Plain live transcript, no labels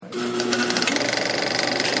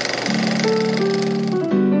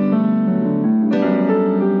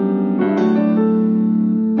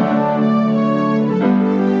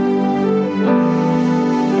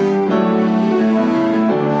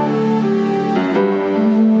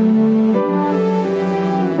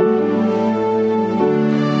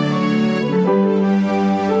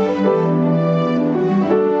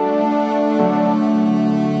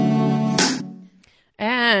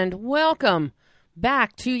Welcome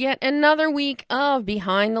back to yet another week of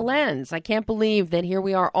Behind the Lens. I can't believe that here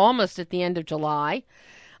we are almost at the end of July.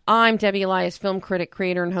 I'm Debbie Elias, film critic,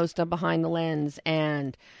 creator, and host of Behind the Lens,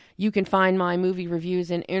 and you can find my movie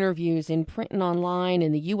reviews and interviews in print and online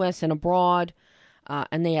in the U.S. and abroad,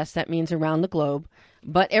 and yes, that means around the globe.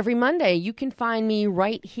 But every Monday, you can find me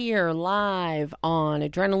right here live on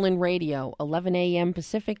Adrenaline Radio, 11 a.m.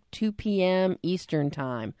 Pacific, 2 p.m. Eastern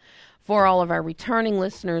Time. For all of our returning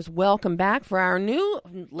listeners, welcome back. For our new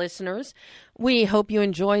listeners, we hope you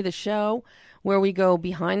enjoy the show where we go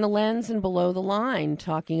behind the lens and below the line,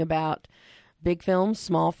 talking about big films,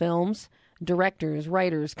 small films, directors,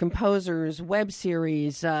 writers, composers, web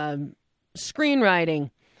series, screenwriting,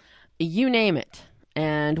 you name it.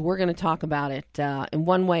 And we're going to talk about it in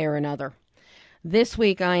one way or another. This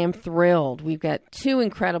week, I am thrilled. We've got two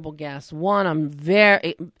incredible guests. One I'm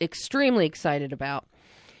extremely excited about.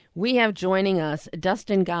 We have joining us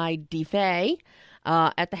Dustin Guy DeFay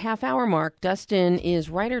at the half-hour mark. Dustin is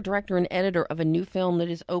writer, director, and editor of a new film that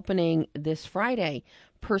is opening this Friday,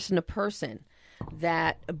 Person to Person,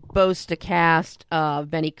 that boasts a cast of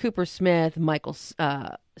Benny Cooper-Smith, Michael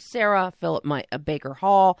Cera, Philip Baker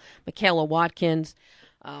Hall, Michaela Watkins.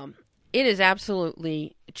 It is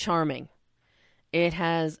absolutely charming. It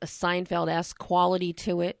has a Seinfeld-esque quality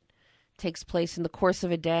to it. Takes place in the course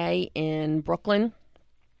of a day in Brooklyn.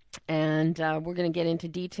 And we're going to get into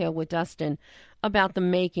detail with Dustin about the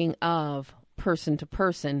making of Person to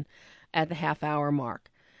Person at the half-hour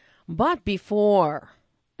mark. But before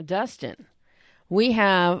Dustin, we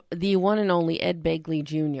have the one and only Ed Begley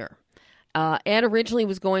Jr. Ed originally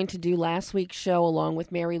was going to do last week's show along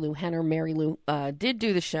with Mary Lou Henner. Mary Lou did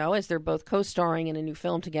do the show as they're both co-starring in a new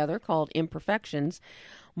film together called Imperfections.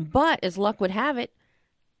 But as luck would have it,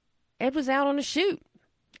 Ed was out on a shoot.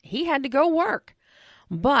 He had to go work.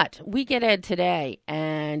 But we get Ed today,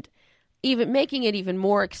 and even making it even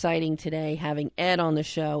more exciting today, having Ed on the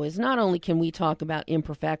show, is not only can we talk about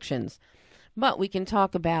Imperfections, but we can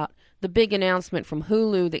talk about the big announcement from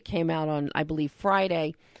Hulu that came out on, I believe,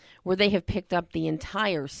 Friday, where they have picked up the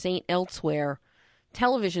entire St. Elsewhere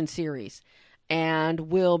television series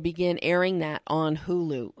and will begin airing that on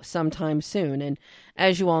Hulu sometime soon. And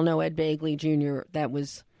as you all know, Ed Begley Jr., that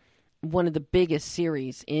was one of the biggest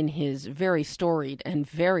series in his very storied and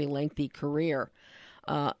very lengthy career.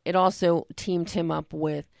 It also teamed him up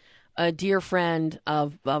with a dear friend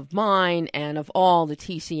of mine and of all the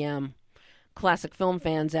TCM classic film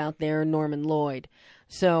fans out there, Norman Lloyd.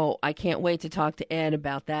 So I can't wait to talk to Ed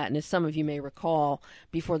about that. And as some of you may recall,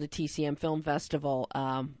 before the TCM Film Festival,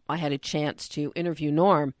 I had a chance to interview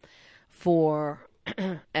Norm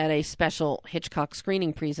at a special Hitchcock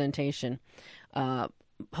screening presentation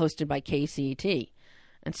hosted by KCET.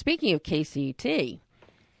 And speaking of KCET,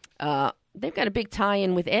 they've got a big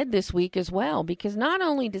tie-in with Ed this week as well, because not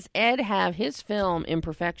only does Ed have his film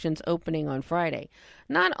Imperfections opening on Friday,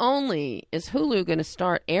 not only is Hulu going to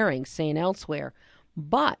start airing St. Elsewhere,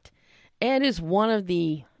 but Ed is one of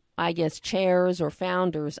the, I guess, chairs or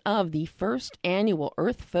founders of the first annual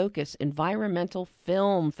Earth Focus Environmental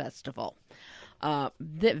Film Festival.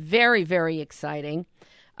 Very, very exciting.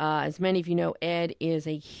 As many of you know, Ed is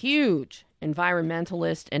a huge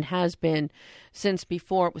environmentalist and has been since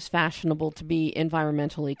before it was fashionable to be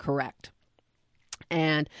environmentally correct.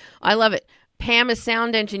 And I love it. Pam is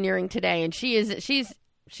sound engineering today, and she's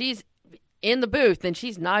in the booth, and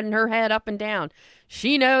she's nodding her head up and down.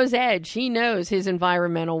 She knows Ed. She knows his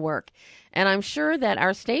environmental work. And I'm sure that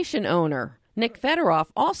our station owner, Nick Federoff,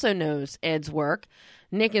 also knows Ed's work.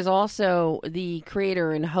 Nick is also the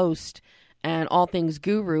creator and host and all things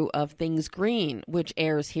guru of Things Green, which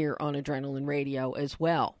airs here on Adrenaline Radio as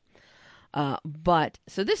well.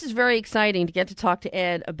 So this is very exciting to get to talk to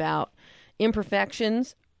Ed about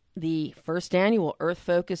Imperfections, the first annual Earth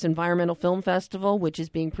Focus Environmental Film Festival, which is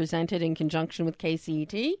being presented in conjunction with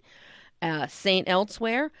KCET, St.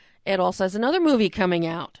 Elsewhere. Ed also has another movie coming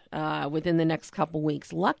out within the next couple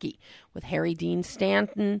weeks, Lucky, with Harry Dean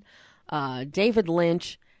Stanton, David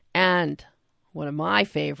Lynch, and one of my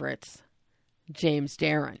favorites, James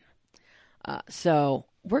Darren. So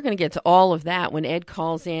we're going to get to all of that when Ed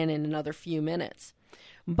calls in another few minutes.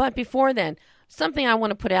 But before then, something I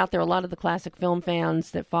want to put out there, a lot of the classic film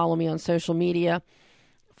fans that follow me on social media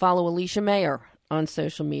follow Alicia Mayer on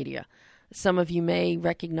social media. Some of you may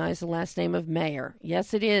recognize the last name of Mayer.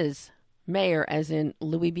 Yes, it is Mayer, as in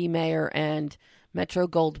Louis B. Mayer and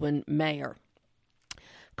Metro-Goldwyn-Mayer.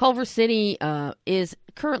 Culver City is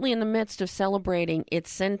currently in the midst of celebrating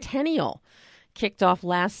its centennial. Kicked off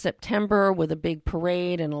last September with a big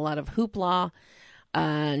parade and a lot of hoopla,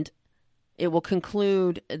 and it will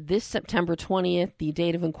conclude this September 20th, the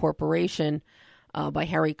date of incorporation by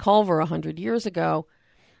Harry Culver 100 years ago,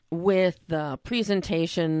 with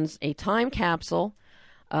presentations, a time capsule,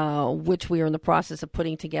 which we are in the process of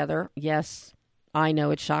putting together. Yes, I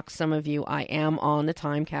know it shocks some of you. I am on the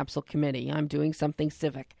time capsule committee. I'm doing something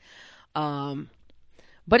civic.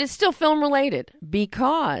 But it's still film related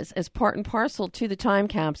because, as part and parcel to the time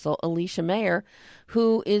capsule, Alicia Mayer,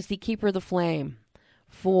 who is the keeper of the flame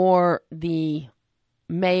for the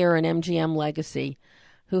Mayer and MGM legacy,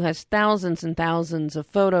 who has thousands and thousands of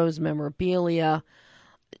photos, memorabilia.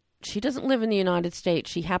 She doesn't live in the United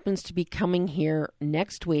States. She happens to be coming here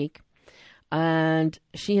next week. And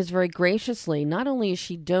she has very graciously, not only is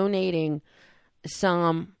she donating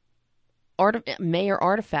some Mayer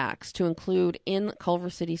artifacts to include in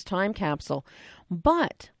Culver City's time capsule,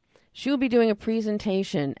 but she will be doing a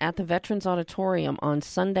presentation at the Veterans Auditorium on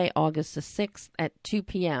Sunday, August the 6th at 2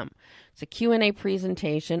 p.m. It's a Q&A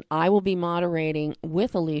presentation. I will be moderating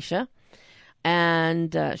with Alicia,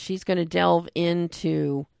 and she's going to delve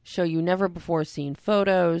into, show you never-before-seen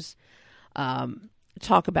photos,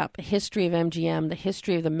 talk about the history of MGM, the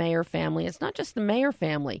history of the Mayer family. It's not just the Mayer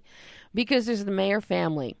family, because there's the Mayer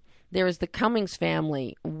family. There is the Cummings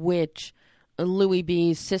family, which Louis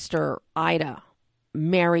B.'s sister, Ida,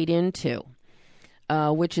 married into,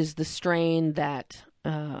 which is the strain that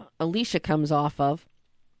Alicia comes off of.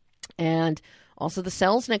 And also the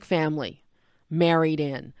Selznick family married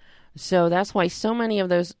in. So that's why so many of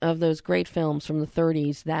those great films from the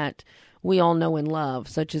 30s that we all know and love,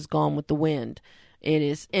 such as Gone with the Wind, it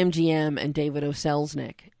is MGM and David O.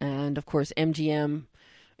 Selznick. And, of course, MGM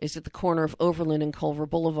is at the corner of Overland and Culver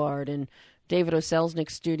Boulevard, and David O. Selznick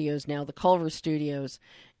Studios, now the Culver Studios,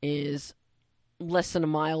 is less than a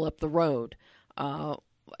mile up the road on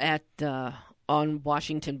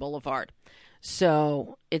Washington Boulevard.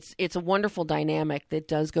 So it's a wonderful dynamic that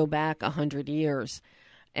does go back 100 years,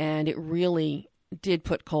 and it really did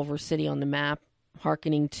put Culver City on the map,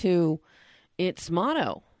 hearkening to its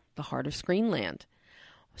motto, the heart of Screenland.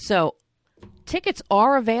 So tickets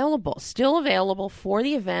are still available for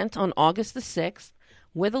the event on August the 6th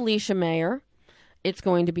with Alicia Mayer. It's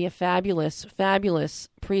going to be a fabulous, fabulous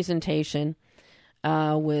presentation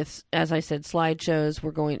with, as I said,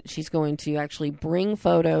 slideshows. She's going to actually bring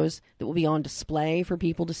photos that will be on display for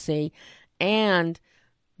people to see, and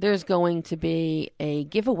there's going to be a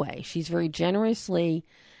giveaway. She's very generously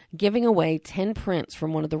giving away 10 prints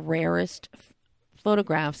from one of the rarest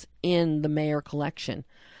photographs in the Mayer collection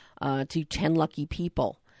to 10 lucky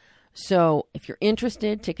people. So if you're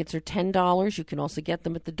interested, tickets are $10. You can also get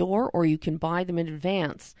them at the door, or you can buy them in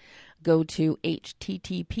advance. Go to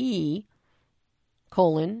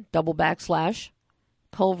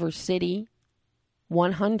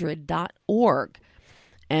http://culvercity100.org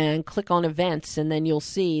and click on events, and then you'll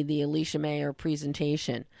see the Alicia Mayer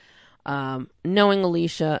presentation. Knowing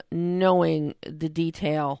Alicia, knowing the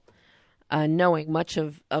detail, knowing much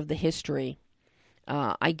of the history,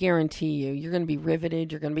 I guarantee you're going to be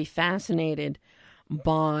riveted. You're going to be fascinated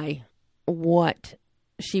by what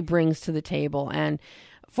she brings to the table. And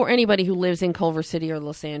for anybody who lives in Culver City or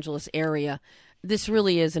Los Angeles area, this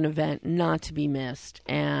really is an event not to be missed.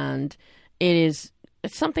 And it's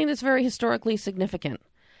something that's very historically significant,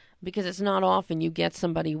 because it's not often you get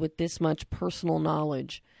somebody with this much personal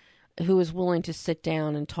knowledge who is willing to sit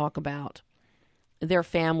down and talk about their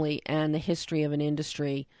family and the history of an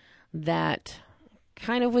industry that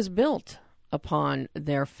kind of was built upon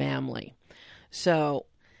their family. So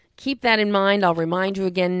keep that in mind. I'll remind you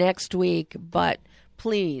again next week, but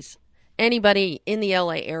please, anybody in the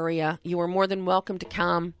LA area, you are more than welcome to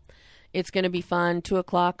come. It's going to be fun. 2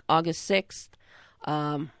 o'clock, August 6th.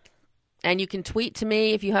 And you can tweet to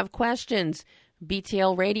me if you have questions.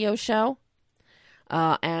 BTL Radio Show.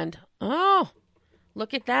 And,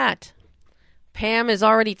 look at that. Pam is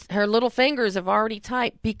already, her little fingers have already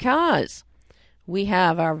typed, because we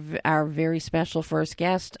have our very special first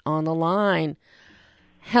guest on the line.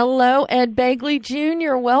 Hello, Ed Begley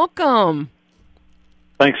Jr. Welcome.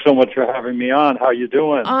 Thanks so much for having me on. How you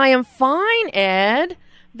doing? I am fine, Ed.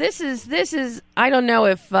 This is. I don't know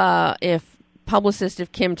if publicist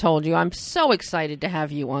if Kim told you. I'm so excited to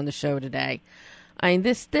have you on the show today. I mean,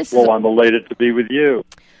 this. Well, I'm elated to be with you.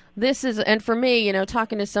 This is, and for me,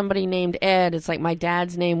 talking to somebody named Ed, it's like my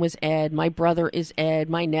dad's name was Ed, my brother is Ed,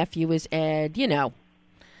 my nephew is Ed.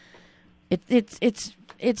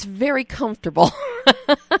 It's very comfortable.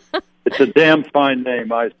 It's a damn fine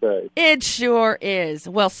name, I say. It sure is.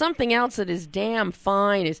 Well, something else that is damn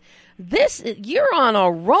fine is this. You're on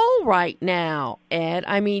a roll right now, Ed.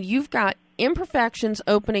 I mean, you've got Imperfections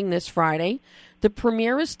opening this Friday. The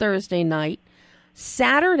premiere is Thursday night.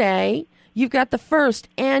 Saturday, you've got the first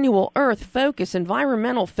annual Earth Focus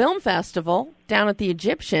Environmental Film Festival down at the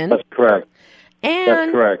Egyptian. That's correct. And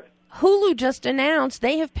That's correct. Hulu just announced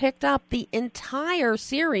they have picked up the entire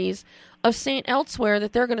series of St. Elsewhere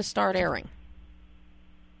that they're going to start airing.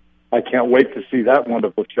 I can't wait to see that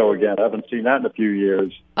wonderful show again. I haven't seen that in a few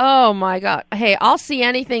years. Oh, my God. Hey, I'll see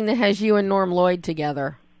anything that has you and Norm Lloyd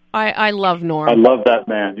together. I love Norm. I love that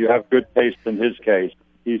man. You have good taste in his case.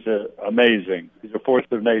 He's amazing. He's a force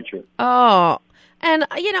of nature. Oh, and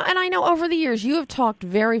I know over the years you have talked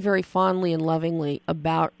very, very fondly and lovingly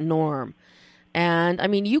about Norm. And, I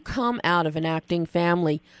mean, you come out of an acting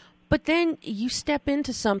family, but then you step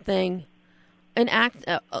into something,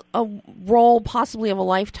 a role possibly of a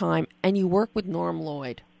lifetime, and you work with Norm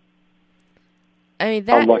Lloyd. I mean,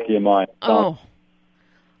 how lucky am I? Oh,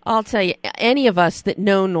 I'll tell you, any of us that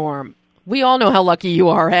know Norm, we all know how lucky you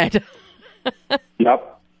are, Ed.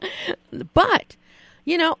 Yep. But,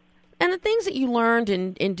 and the things that you learned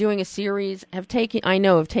in doing a series have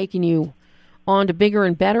taken you on to bigger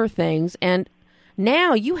and better things. And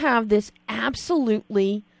now you have this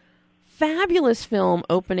absolutely fabulous film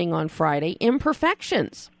opening on Friday,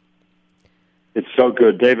 Imperfections. It's so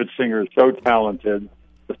good. David Singer is so talented.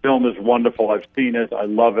 The film is wonderful. I've seen it. I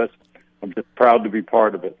love it. I'm just proud to be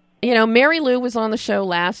part of it. Mary Lou was on the show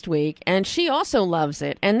last week, and she also loves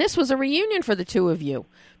it. And this was a reunion for the two of you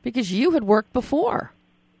because you had worked before.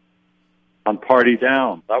 On Party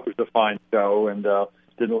Down. That was a fine show, and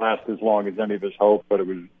didn't last as long as any of us hoped, but it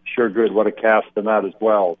was sure good. What a cast in that as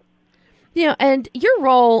well. And your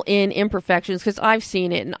role in Imperfections, because I've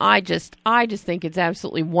seen it, and I just think it's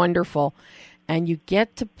absolutely wonderful. And you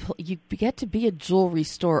get to be a jewelry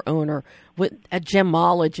store owner with a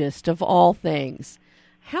gemologist of all things.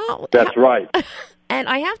 That's right. And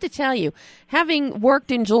I have to tell you, having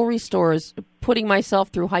worked in jewelry stores, putting myself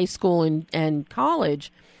through high school and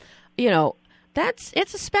college,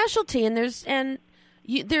 it's a specialty, and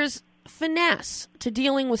there's finesse to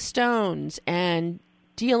dealing with stones and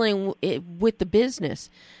dealing with the business.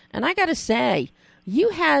 And I got to say,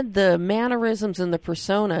 you had the mannerisms and the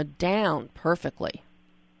persona down perfectly.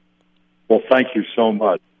 Well, thank you so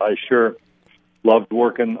much. I sure loved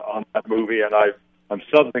working on that movie, and I'm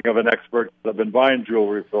something of an expert. I've been buying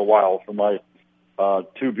jewelry for a while for my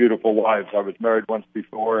two beautiful wives. I was married once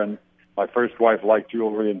before, and my first wife liked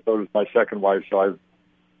jewelry, and so does my second wife. So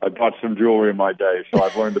I bought some jewelry in my day. So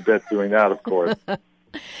I've learned a bit doing that, of course.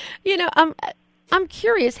 I'm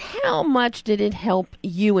curious, how much did it help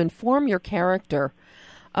you inform your character?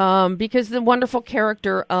 Because the wonderful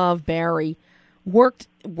character of Barry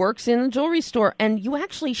works in the jewelry store, and you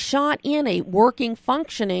actually shot in a working,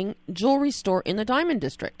 functioning jewelry store in the Diamond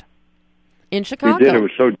District in Chicago. He did. It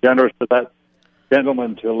was so generous to that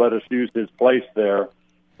gentleman to let us use his place there.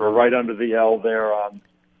 We're right under the L there on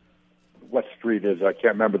what street is. I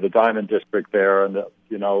can't remember the Diamond District there, and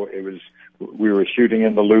we were shooting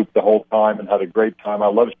in the Loop the whole time and had a great time. I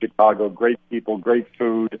love Chicago. Great people, great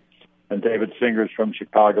food, and David Singer's from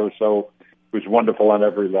Chicago, so it was wonderful on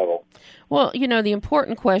every level. Well, the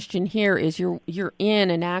important question here is you're in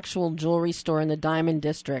an actual jewelry store in the Diamond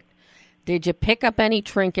District. Did you pick up any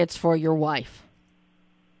trinkets for your wife?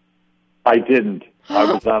 I didn't. I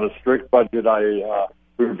was on a strict budget.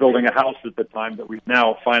 We were building a house at the time that we've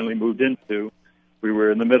now finally moved into. We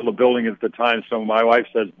were in the middle of building it at the time, so my wife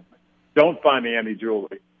said, "Don't buy me any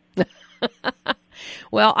jewelry."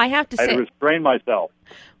 Well, I have to say, I had to restrain myself.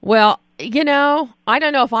 Well, I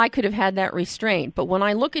don't know if I could have had that restraint, but when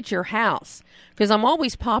I look at your house, because I'm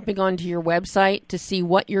always popping onto your website to see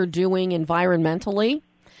what you're doing environmentally,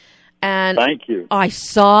 and thank you. I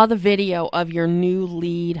saw the video of your new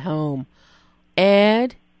lead home.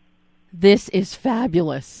 Ed, this is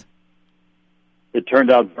fabulous. It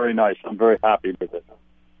turned out very nice. I'm very happy with it.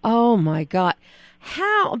 Oh, my God.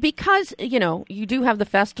 How? Because, you do have the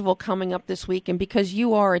festival coming up this week, and because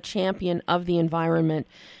you are a champion of the environment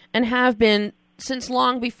and have been since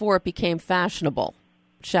long before it became fashionable,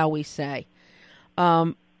 shall we say.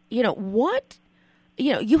 You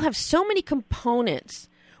have so many components.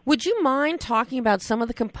 Would you mind talking about some of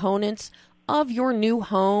the components of your new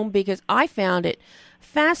home? Because I found it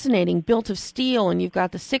fascinating, built of steel, and you've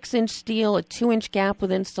got the 6-inch steel, a 2-inch gap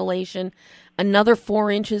with installation, another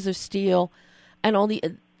 4 inches of steel, and all the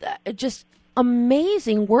just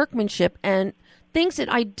amazing workmanship and things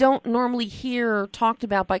that I don't normally hear talked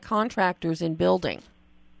about by contractors in building.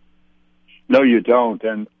 No, you don't.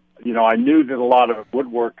 And, I knew that a lot of it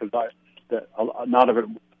would work because I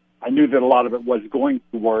knew that a lot of it was going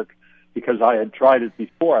to work because I had tried it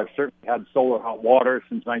before. I've certainly had solar hot water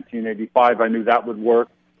since 1985. I knew that would work.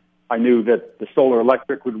 I knew that the solar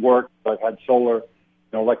electric would work. I've had solar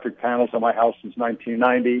electric panels on my house since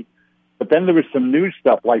 1990. But then there was some new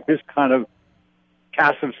stuff like this kind of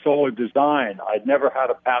passive solar design. I'd never had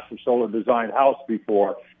a passive solar designed house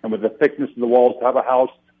before. And with the thickness of the walls, to have a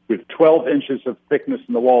house with 12 inches of thickness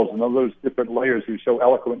in the walls and all those different layers you so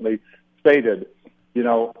eloquently stated,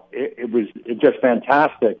 it was just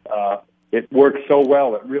fantastic. It works so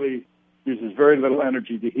well. It really uses very little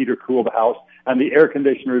energy to heat or cool the house. And the air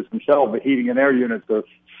conditioners themselves, the heating and air units, are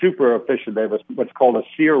super efficient. They have what's called a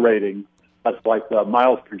SEER rating. That's like the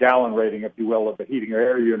miles per gallon rating, if you will, of the heating or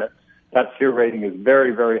air unit. That SEER rating is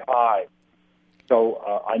very, very high.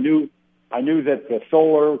 So I knew that the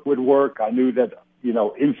solar would work. I knew that,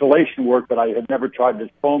 insulation worked, but I had never tried this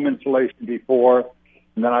foam insulation before.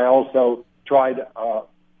 And then I also tried a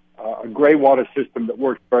gray water system that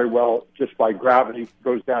works very well just by gravity,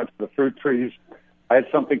 goes down to the fruit trees. I had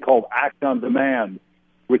something called Act on Demand,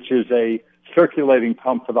 which is a circulating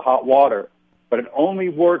pump for the hot water. But it only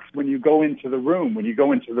works when you go into the room. When you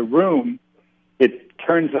go into the room, it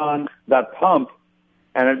turns on that pump,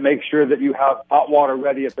 and it makes sure that you have hot water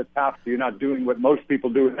ready at the tap, so you're not doing what most people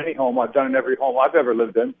do in any home. I've done in every home I've ever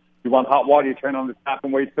lived in. You want hot water, you turn on the tap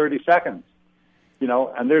and wait 30 seconds.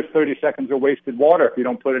 And there's 30 seconds of wasted water if you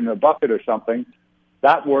don't put it in a bucket or something.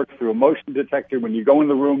 That works through a motion detector. When you go in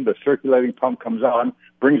the room, the circulating pump comes on,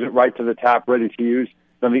 brings it right to the tap, ready to use.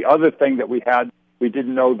 Then the other thing that we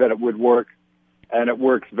didn't know that it would work, and it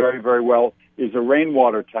works very, very well, is a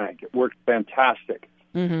rainwater tank. It works fantastic.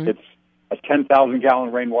 Mm-hmm. It's a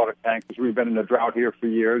 10,000-gallon rainwater tank because we've been in a drought here for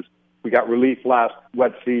years. We got relief last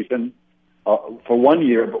wet season for 1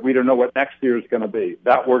 year, but we don't know what next year is going to be.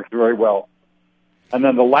 That works very well. And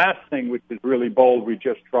then the last thing, which is really bold, we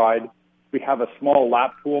just tried, we have a small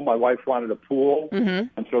lap pool. My wife wanted a pool, mm-hmm.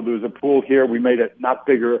 and so there was a pool here. We made it not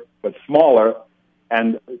bigger, but smaller,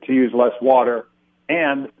 and to use less water.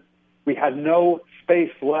 And we had no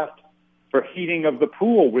space left for heating of the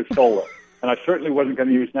pool with solar. And I certainly wasn't going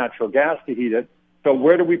to use natural gas to heat it. So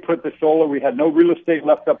where do we put the solar? We had no real estate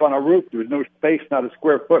left up on our roof. There was no space, not a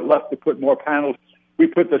square foot left to put more panels. We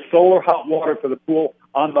put the solar hot water for the pool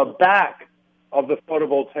on the back of the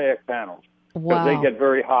photovoltaic panels. Wow. Because they get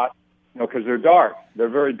very hot, because they're dark. They're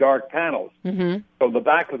very dark panels. Mm-hmm. So the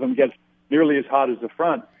back of them gets nearly as hot as the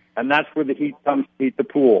front. And that's where the heat comes to heat the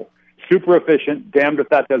pool. Super efficient. Damned if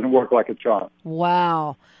that doesn't work like a charm.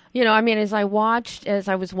 Wow. As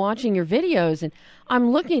I was watching your videos, and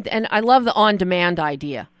I'm looking, and I love the on-demand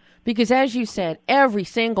idea, because as you said, every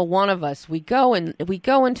single one of us, we go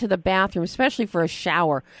into the bathroom, especially for a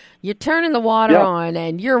shower. You're turning the water on,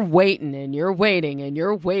 and you're waiting, and you're waiting, and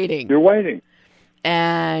you're waiting. You're waiting.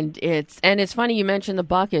 And it's funny you mentioned the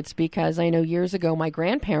buckets, because I know years ago my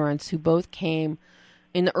grandparents, who both came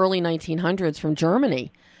in the early 1900s from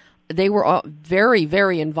Germany, they were all very,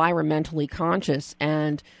 very environmentally conscious,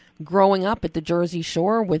 and growing up at the Jersey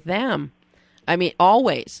Shore with them,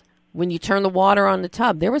 always, when you turn the water on the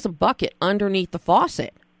tub, there was a bucket underneath the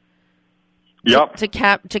faucet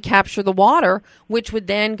to capture the water, which would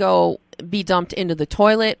then be dumped into the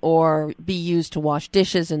toilet or be used to wash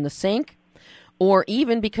dishes in the sink, or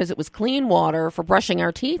even because it was clean water for brushing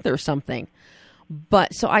our teeth or something.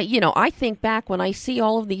 But so I think back when I see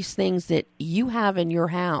all of these things that you have in your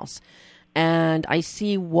house, and I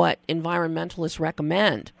see what environmentalists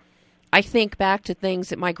recommend, I think back to things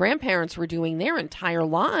that my grandparents were doing their entire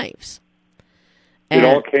lives. It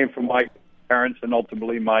all came from my parents and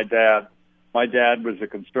ultimately my dad. My dad was a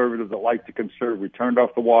conservative that liked to conserve. We turned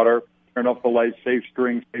off the water, turned off the lights, saved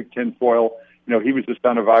strings, saved tinfoil. He was the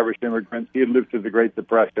son of Irish immigrants. He had lived through the Great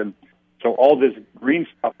Depression. So all this green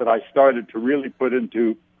stuff that I started to really put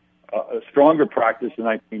into a stronger practice in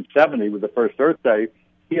 1970 with the first Earth Day,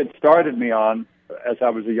 he had started me on as I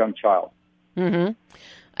was a young child. Mm-hmm.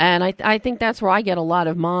 And I think that's where I get a lot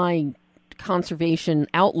of my conservation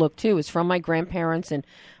outlook, too, is from my grandparents. And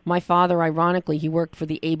my father, ironically, he worked for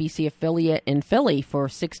the ABC affiliate in Philly for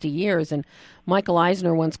 60 years. And Michael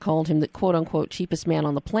Eisner once called him the quote-unquote cheapest man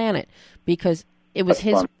on the planet, because it was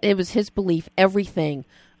his belief everything,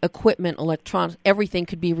 equipment, electronics, everything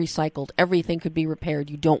could be recycled. Everything could be repaired.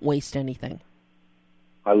 You don't waste anything.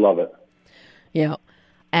 I love it. Yeah.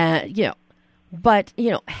 But,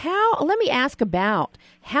 let me ask about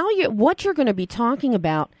what you're going to be talking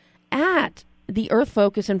about at the Earth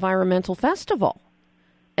Focus Environmental Festival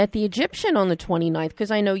at the Egyptian on the 29th, because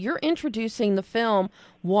I know you're introducing the film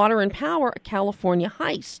Water and Power, a California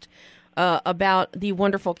Heist, about the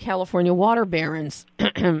wonderful California water barons,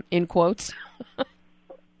 in quotes.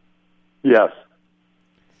 Yes.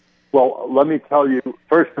 Well, let me tell you,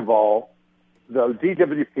 first of all, the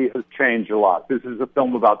DWP has changed a lot. This is a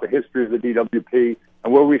film about the history of the DWP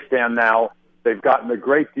and where we stand now. They've gotten a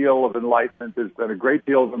great deal of enlightenment. There's been a great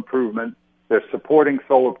deal of improvement. They're supporting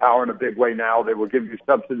solar power in a big way now. They will give you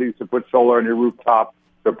subsidies to put solar on your rooftop.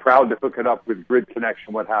 They're proud to hook it up with grid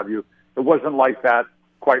connection, what have you. It wasn't like that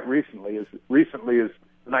quite recently. As recently as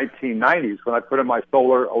the 1990s, when I put in my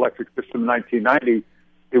solar electric system in 1990,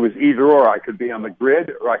 it was either or. I could be on the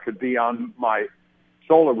grid or I could be on my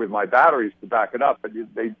solar with my batteries to back it up, but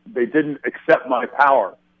they didn't accept my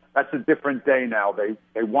power. That's a different day now.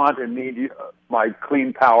 They want and need my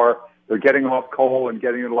clean power. They're getting off coal and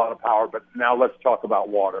getting a lot of power, but now let's talk about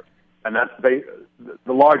water. And that's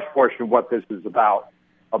the large portion of what this is about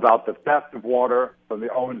the theft of water from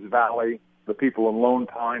the Owens Valley, the people in Lone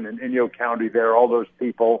Pine and Inyo County there, all those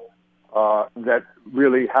people that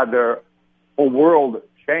really had their whole world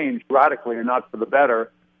changed radically and not for the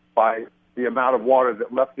better by the amount of water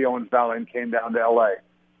that left the Owens Valley and came down to L.A.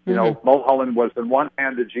 You know, Mulholland was on one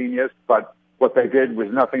hand a genius, but what they did was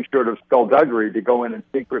nothing short of skullduggery to go in and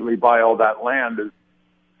secretly buy all that land as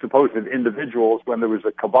supposed individuals when there was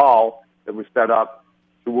a cabal that was set up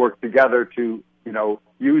to work together to,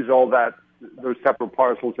 use all those separate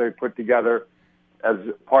parcels they put together as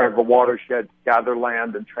part of a watershed, gather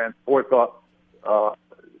land and transport to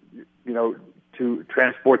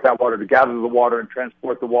transport that water, to gather the water and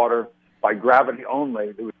transport the water by gravity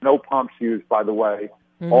only. There was no pumps used, by the way,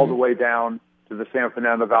 all the way down to the San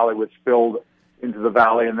Fernando Valley, which spilled into the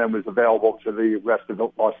valley and then was available to the rest of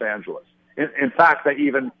Los Angeles. In fact, they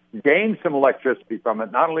even gained some electricity from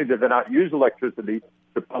it. Not only did they not use electricity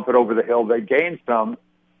to pump it over the hill, they gained some.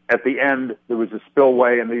 At the end, there was a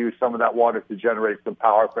spillway, and they used some of that water to generate some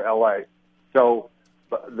power for L.A. So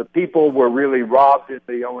the people were really robbed in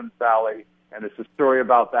the Owens Valley, and it's a story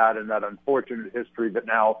about that and that unfortunate history that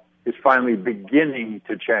now is finally beginning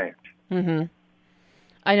to change. Mm-hmm.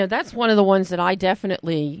 I know that's one of the ones that I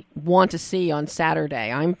definitely want to see on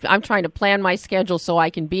Saturday. I'm trying to plan my schedule so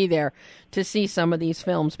I can be there to see some of these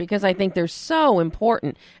films because I think they're so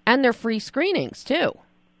important, and they're free screenings too.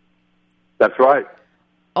 That's right.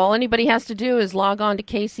 All anybody has to do is log on to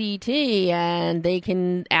KCET and they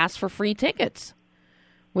can ask for free tickets,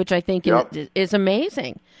 which I think is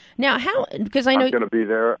amazing. Now, because I know I'm going to be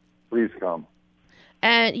there. Please come.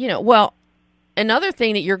 And, another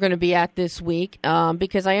thing that you're going to be at this week,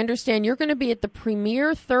 because I understand you're going to be at the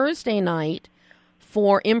premiere Thursday night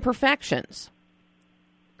for Imperfections.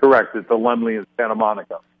 Correct. At the Laemmle in Santa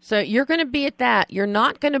Monica. So you're going to be at that. You're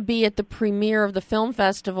not going to be at the premiere of the film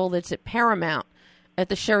festival that's at Paramount at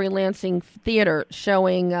the Sherry Lansing Theater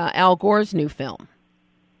showing Al Gore's new film.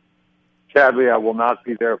 Sadly, I will not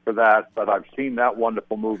be there for that, but I've seen that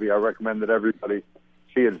wonderful movie. I recommend that everybody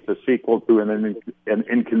see it. It's the sequel to An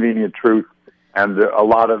Inconvenient Truth, and a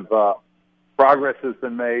lot of progress has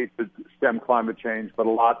been made to stem climate change, but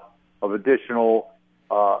a lot of additional,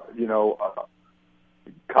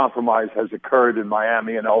 compromise has occurred in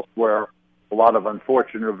Miami and elsewhere. A lot of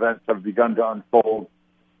unfortunate events have begun to unfold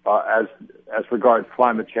as regards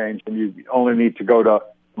climate change, and you only need to go to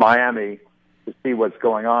Miami to see what's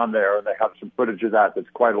going on there, and they have some footage of that that's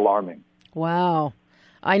quite alarming. Wow.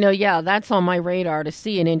 I know, that's on my radar to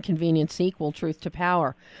see An Inconvenient Sequel, Truth to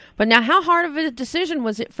Power. But now, how hard of a decision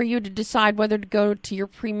was it for you to decide whether to go to your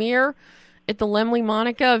premiere at the Laemmle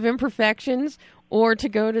Monica of Imperfections or to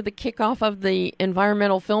go to the kickoff of the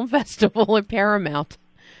Environmental Film Festival at Paramount?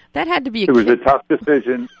 That had to be It was a tough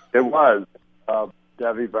decision. It was,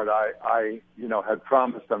 Debbie, but I had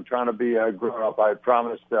promised. I'm trying to be a grown-up. I had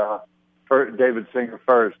promised David Singer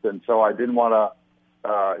first, and so I didn't want to,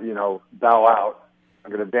 bow out. I'm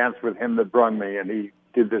going to dance with him that brung me, and he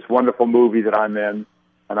did this wonderful movie that I'm in,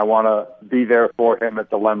 and I want to be there for him at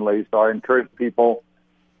the Laemmle. So I encourage people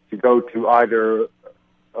to go to either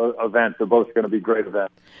event. They're both going to be great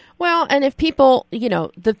events. Well, and if people,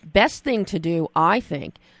 the best thing to do, I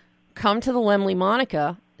think, come to the Laemmle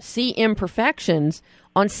Monica, see Imperfections.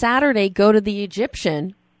 On Saturday, go to the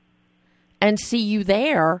Egyptian and see you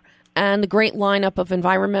there, and the great lineup of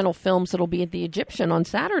environmental films that'll be at the Egyptian on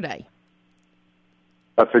Saturday.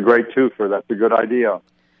 That's a great twofer. That's a good idea.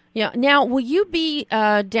 Yeah. Now, will you be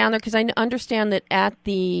down there? Because I understand that at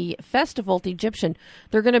the festival at the Egyptian,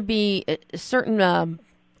 there are going to be certain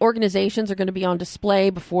organizations are going to be on display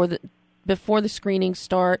before the screenings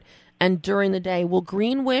start and during the day. Will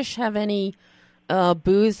Green Wish have any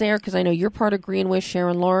booths there? Because I know you're part of Green Wish.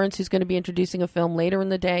 Sharon Lawrence, who's going to be introducing a film later in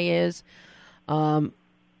the day, is.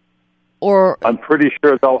 Or I'm pretty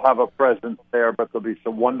sure they'll have a presence there, but there'll be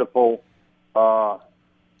some wonderful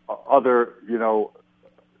other,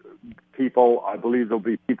 people. I believe there'll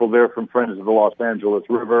be people there from Friends of the Los Angeles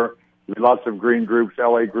River. There'll be lots of green groups,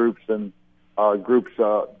 LA groups, and groups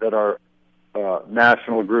that are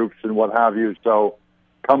national groups and what have you. So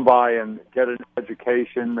come by and get an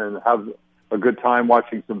education and have a good time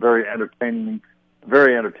watching some very entertaining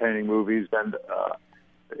movies, and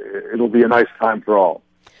it'll be a nice time for all.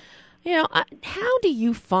 How do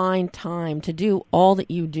you find time to do all that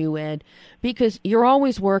you do, Ed? Because you're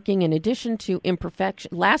always working in addition to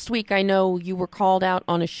imperfection. Last week, I know you were called out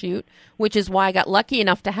on a shoot, which is why I got lucky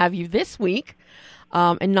enough to have you this week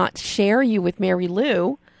and not share you with Mary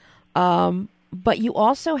Lou. But you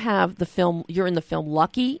also have the film, you're in the film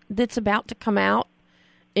Lucky that's about to come out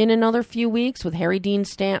in another few weeks with Harry Dean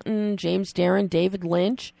Stanton, James Darren, David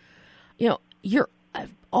Lynch. You're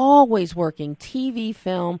always working TV,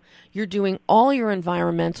 film. You're doing all your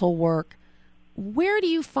environmental work. Where do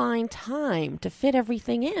you find time to fit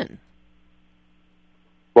everything in?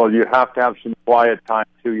 Well, you have to have some quiet time,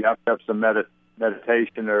 too. You have to have some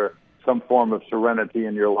meditation or some form of serenity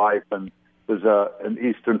in your life. And there's an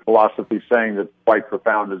Eastern philosophy saying that's quite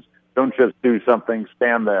profound, is don't just do something,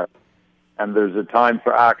 stand there. And there's a time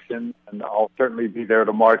for action, and I'll certainly be there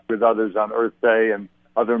to march with others on Earth Day and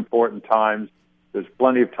other important times. There's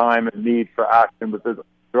plenty of time and need for action, but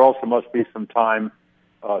there also must be some time,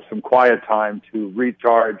 some quiet time to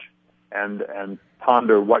recharge and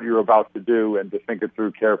ponder what you're about to do and to think it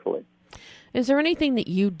through carefully. Is there anything that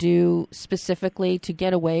you do specifically to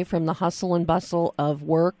get away from the hustle and bustle of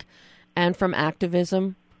work and from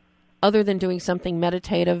activism, other than doing something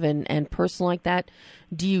meditative and personal like that?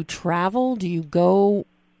 Do you travel? Do you go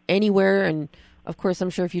anywhere? And, of course, I'm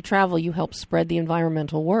sure if you travel, you help spread the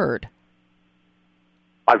environmental word.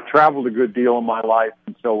 I've traveled a good deal in my life,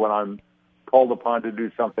 and so when I'm called upon to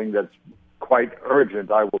do something that's quite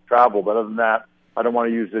urgent, I will travel. But other than that, I don't want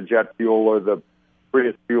to use the jet fuel or the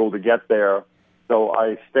Prius fuel to get there. So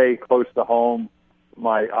I stay close to home.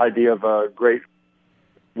 My idea of a great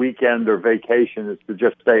weekend or vacation is to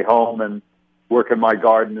just stay home and work in my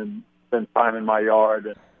garden and spend time in my yard.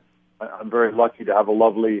 And I'm very lucky to have a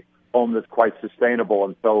lovely home that's quite sustainable.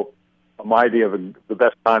 And so my idea of the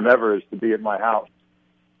best time ever is to be at my house.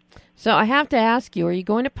 So I have to ask you, are you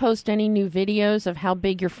going to post any new videos of how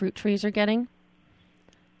big your fruit trees are getting?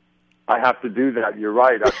 I have to do that. You're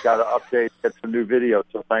right. I've got to update, get some new videos.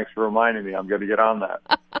 So thanks for reminding me. I'm going to get on that.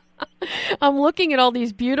 I'm looking at all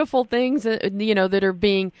these beautiful things, that are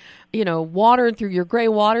being, watered through your gray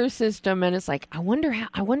water system, and it's like, I wonder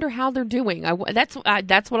how they're doing. That's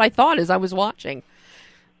what I thought as I was watching.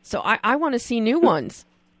 So I want to see new ones.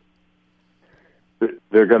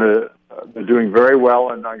 They're doing very well,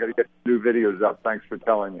 and I'm going to get new videos up. Thanks for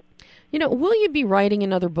telling me. Will you be writing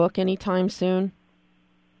another book anytime soon?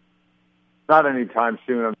 Not anytime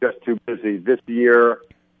soon. I'm just too busy.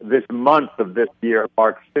 This month of this year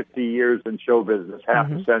marks 50 years in show business,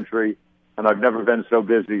 half a century, and I've never been so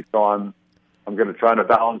busy. So I'm going to try to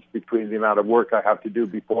balance between the amount of work I have to do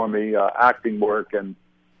before me, acting work, and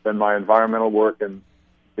then my environmental work, and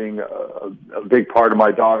being a big part of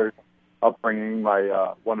my daughter's upbringing,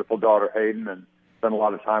 my wonderful daughter Hayden, and spend a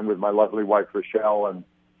lot of time with my lovely wife Rochelle. And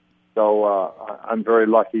so I'm very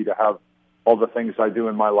lucky to have all the things I do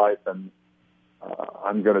in my life, and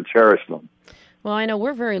I'm going to cherish them. Well, I know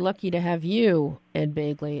we're very lucky to have you, Ed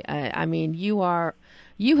Begley. I mean, you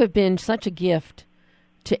have been such a gift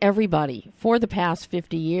to everybody for the past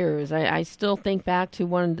 50 years. I still think back to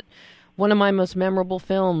one of my most memorable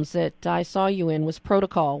films that I saw you in was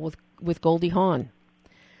Protocol with Goldie Hawn.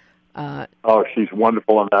 She's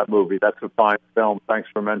wonderful in that movie. That's a fine film. Thanks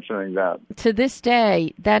for mentioning that. To this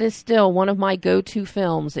day, that is still one of my go-to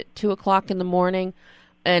films at 2:00 in the morning.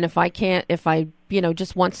 And if I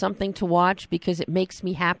just want something to watch because it makes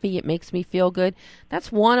me happy, it makes me feel good,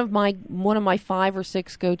 that's one of my 5 or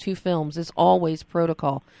 6 go-to films is always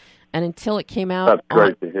Protocol. And until it came out, that's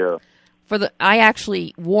great to hear. I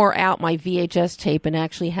actually wore out my VHS tape and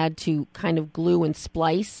actually had to kind of glue and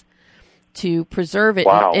splice to preserve it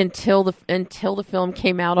until the film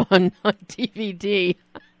came out on DVD.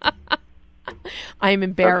 I'm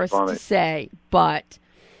embarrassed to say, but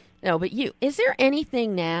is there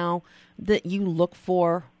anything now that you look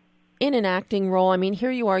for in an acting role? I mean,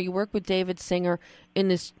 here you are, you work with David Singer in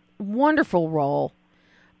this wonderful role,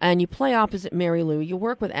 and you play opposite Mary Lou. You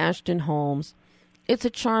work with Ashton Holmes. It's a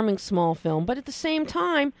charming small film, but at the same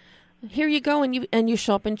time, here you go and you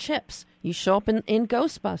show up in Chips. You show up in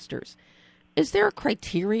Ghostbusters. Is there a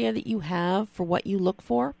criteria that you have for what you look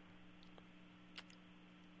for?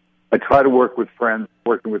 I try to work with friends.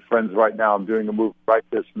 Working with friends right now. I'm doing a movie right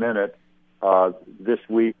this minute, this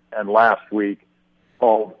week and last week,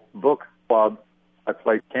 called Book Club. I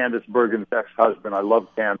play Candice Bergen's ex-husband. I love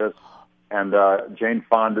Candice. And Jane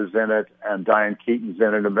Fonda's in it, and Diane Keaton's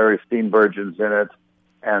in it, and Mary Steenburgen's in it,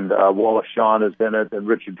 and Wallace Shawn is in it, and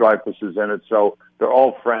Richard Dreyfuss is in it. So they're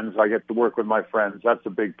all friends. I get to work with my friends. That's a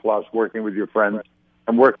big plus, working with your friends.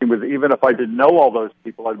 And working with, even if I didn't know all those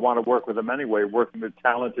people, I'd want to work with them anyway, working with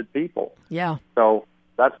talented people. Yeah. So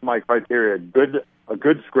that's my criteria. A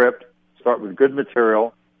good script, start with good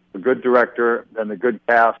material, a good director, and a good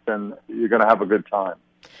cast, and you're going to have a good time.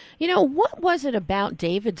 You know, what was it about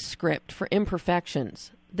David's script for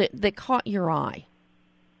Imperfections that caught your eye?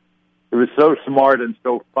 It was so smart and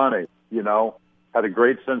so funny, had a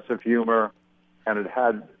great sense of humor, and it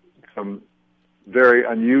had some very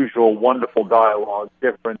unusual, wonderful dialogue,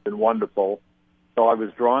 different and wonderful. So I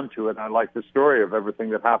was drawn to it, and I liked the story of everything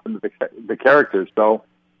that happened to the characters. So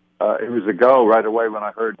it was a go right away when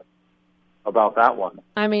I heard about that one.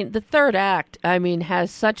 I mean, the third act,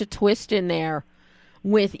 has such a twist in there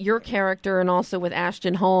with your character and also with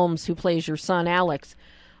Ashton Holmes, who plays your son, Alex.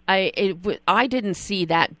 I didn't see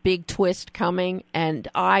that big twist coming, and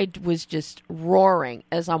I was just roaring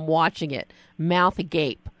as I'm watching it, mouth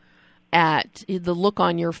agape at the look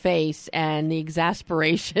on your face and the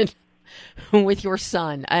exasperation with your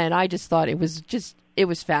son. And I just thought it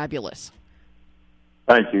was fabulous.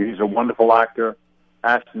 Thank you. He's a wonderful actor.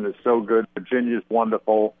 Ashton is so good. Virginia's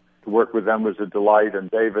wonderful. To work with them was a delight,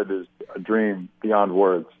 and David is a dream beyond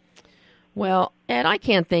words. Well, Ed, I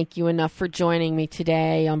can't thank you enough for joining me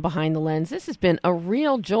today on Behind the Lens. This has been a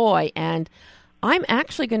real joy, and I'm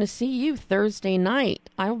actually going to see you Thursday night.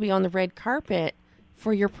 I will be on the red carpet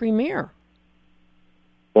for your premiere.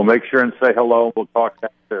 Well, make sure and say hello. We'll talk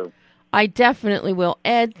then, too. I definitely will.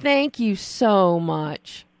 Ed, thank you so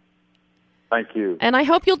much. Thank you. And I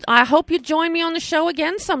hope you'll join me on the show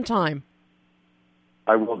again sometime.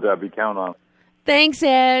 I will, Debbie. Count on it. Thanks,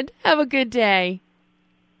 Ed. Have a good day.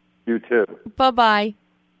 You too. Bye-bye.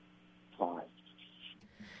 Bye.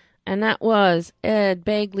 And that was Ed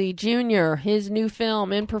Begley Jr. His new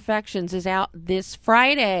film, Imperfections, is out this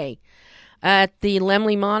Friday at the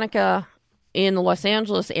Laemmle Monica in the Los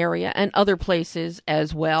Angeles area and other places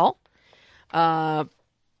as well.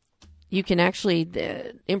 You can actually,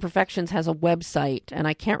 Imperfections has a website, and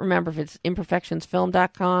I can't remember if it's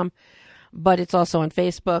imperfectionsfilm.com, but it's also on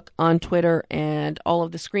Facebook, on Twitter, and all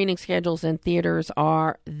of the screening schedules and theaters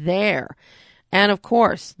are there. And, of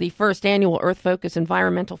course, the first annual Earth Focus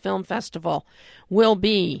Environmental Film Festival will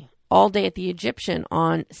be all day at the Egyptian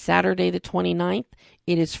on Saturday the 29th.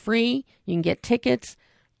 It is free. You can get tickets.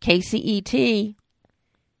 KCET.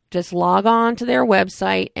 Just log on to their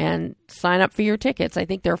website and sign up for your tickets. I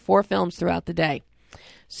think there are 4 films throughout the day.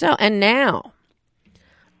 So, and now,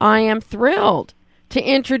 I am thrilled to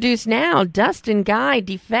introduce now Dustin Guy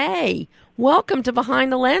DeFay. Welcome to Behind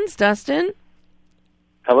the Lens, Dustin.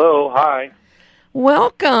 Hello, hi.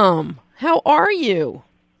 Welcome. How are you?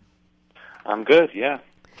 I'm good, yeah.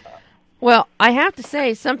 Well, I have to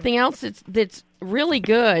say, something else that's really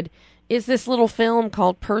good is this little film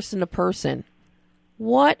called Person to Person.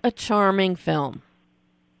 What a charming film.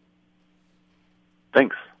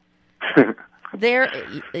 Thanks. There's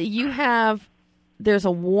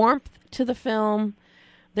a warmth to the film.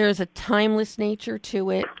 There's a timeless nature to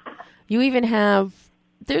it. You even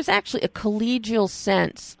there's actually a collegial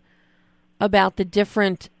sense about the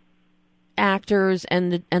different actors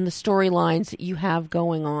and the storylines that you have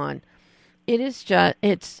going on. It is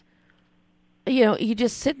just, you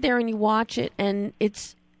just sit there and you watch it and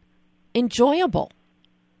it's enjoyable.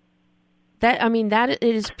 It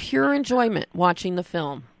is pure enjoyment watching the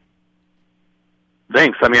film.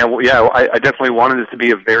 Thanks. I definitely wanted this to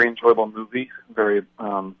be a very enjoyable movie. Very,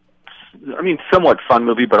 somewhat fun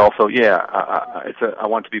movie, but also, I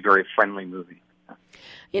want it to be a very friendly movie.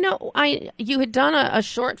 You had done a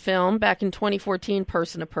short film back in 2014,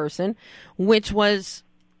 Person to Person, which was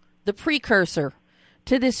the precursor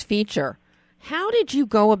to this feature. How did you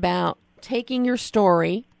go about taking your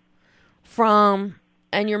story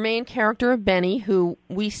and your main character of Benny, who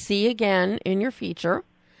we see again in your feature,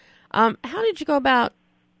 how did you go about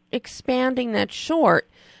expanding that short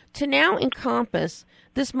to now encompass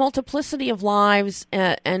this multiplicity of lives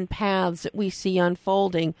and paths that we see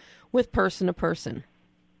unfolding with Person to Person?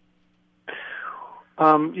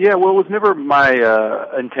 Yeah, well, it was never my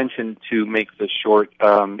intention to make the short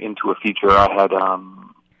into a feature.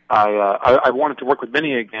 I wanted to work with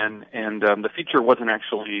Benny again, and the feature wasn't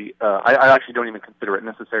actually. I actually don't even consider it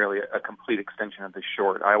necessarily a complete extension of the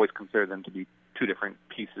short. I always consider them to be two different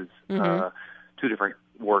pieces, two different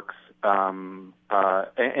works. And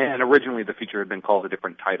originally, the feature had been called a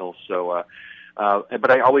different title. So, but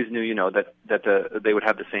I always knew, that they would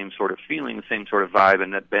have the same sort of feeling, the same sort of vibe,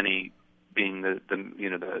 and that Benny being the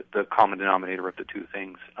common denominator of the two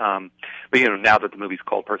things. But now that the movie's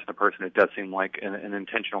called Person to Person, it does seem like an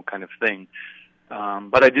intentional kind of thing.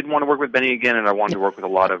 But I did want to work with Benny again, and I wanted to work with I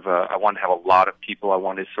wanted to have a lot of people. I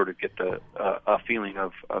wanted to sort of get a feeling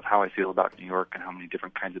of how I feel about New York and how many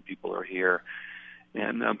different kinds of people are here.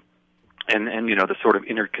 And the sort of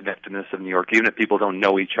interconnectedness of New York, even if people don't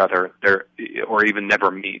know each other, or even never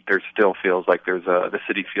meet, there still feels like the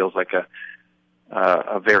city feels like a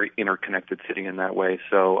very interconnected city in that way.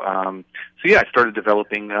 So yeah, I started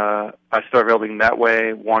developing that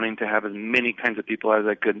way, wanting to have as many kinds of people as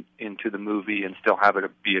I could into the movie and still have it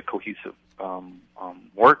be a cohesive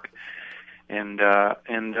work, and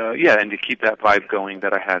to keep that vibe going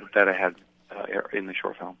that I had in the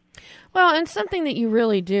short film. Well, and something that you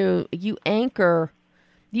really do, you anchor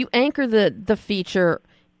the feature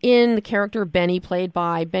in the character Benny, played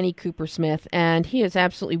by Benny Cooper Smith, and he is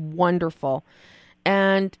absolutely wonderful.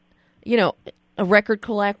 And, a record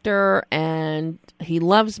collector, and he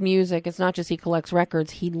loves music. It's not just he collects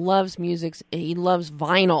records. He loves music. He loves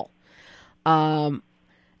vinyl. And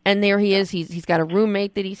there he is. He's got a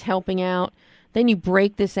roommate that he's helping out. Then you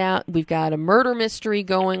break this out. We've got a murder mystery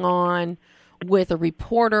going on with a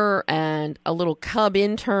reporter and a little cub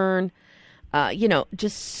intern.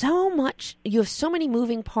 Just so much. You have so many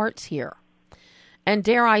moving parts here. And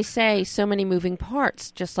dare I say, so many moving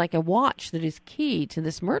parts, just like a watch that is key to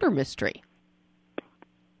this murder mystery.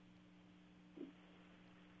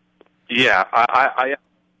 Yeah, I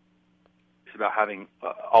it's about having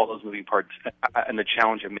all those moving parts and the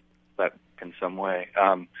challenge of making that in some way.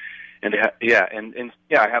 I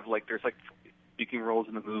have there's speaking roles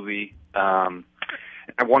in the movie. And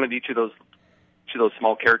I wanted each of those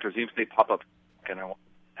small characters, even if they pop up, and I want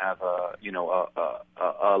to have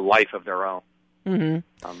a life of their own. Mm-hmm.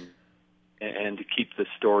 And to keep the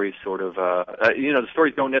stories sort of, the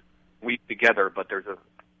stories don't necessarily weave together, but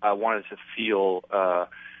I wanted to feel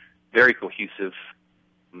very cohesive,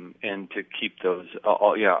 and to keep those,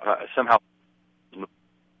 somehow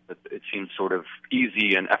it seems sort of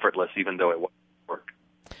easy and effortless, even though it wasn't work.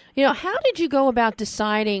 How did you go about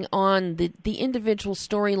deciding on the individual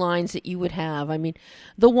storylines that you would have? I mean,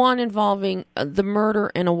 the one involving the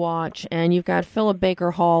murder in a watch, and you've got Philip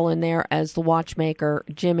Baker Hall in there as the watchmaker,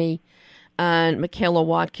 Jimmy, and Michaela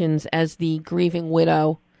Watkins as the grieving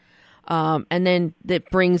widow. And then that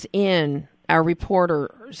brings in our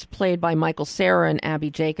reporters, played by Michael Cera and Abby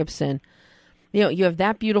Jacobson. You have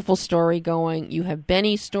that beautiful story going. You have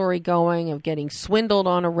Benny's story going of getting swindled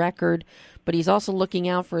on a record, but he's also looking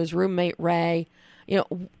out for his roommate, Ray.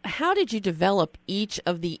 How did you develop each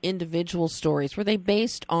of the individual stories? Were they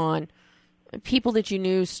based on people that you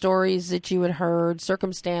knew, stories that you had heard,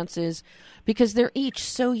 circumstances? Because they're each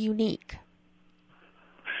so unique.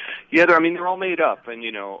 Yeah, they're all made up, and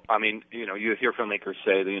you hear filmmakers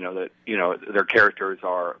say that their characters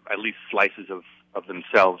are at least slices of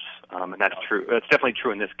themselves, and that's true. That's definitely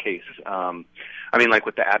true in this case. Like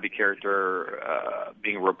with the Abby character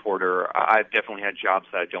being a reporter, I've definitely had jobs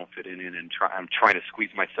that I don't fit in, and I'm trying to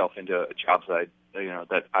squeeze myself into jobs that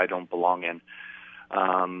I don't belong in. So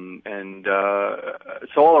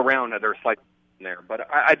all around there's slices in there, but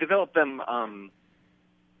I developed them.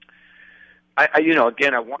 I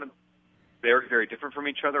wanted very, very different from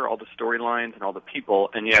each other, all the storylines and all the people,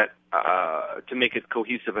 and yet to make it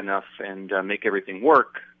cohesive enough and make everything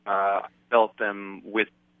work, I developed them with,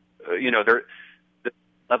 the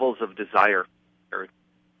levels of desire, or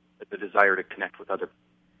the desire to connect with other.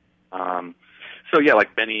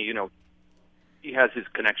 Like Benny, he has his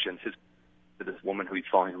connections, to this woman who he's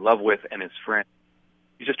falling in love with, and his friend.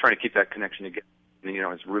 He's just trying to keep that connection together. And,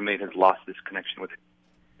 his roommate has lost this connection with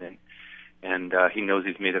him. And he knows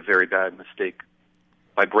he's made a very bad mistake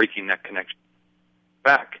by breaking that connection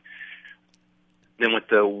back. Then with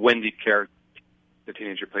the Wendy character, the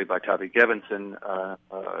teenager played by Tavi Gevinson,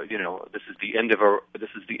 this is the end of a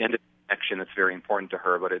connection that's very important to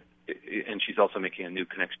her, but and she's also making a new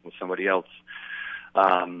connection with somebody else.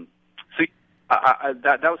 That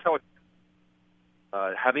was how it.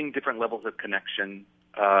 Having different levels of connection,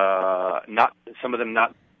 not some of them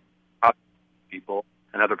not people,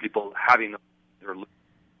 and other people having them,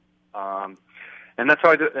 and that's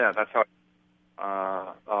how I do. Yeah, that's how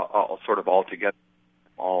all sort of all together,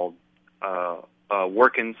 all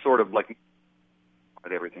working sort of like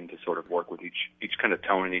everything to sort of work with each kind of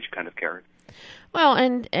tone and each kind of character. Well,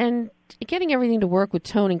 and getting everything to work with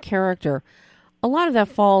tone and character, a lot of that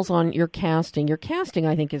falls on your casting. Your casting,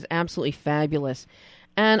 I think, is absolutely fabulous.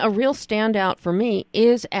 And a real standout for me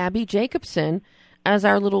is Abbi Jacobson as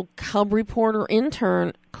our little cub reporter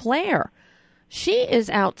intern, Claire. She is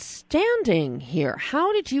outstanding here.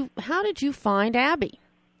 How did you find Abbi?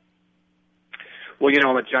 Well,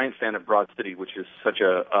 I'm a giant fan of Broad City, which is such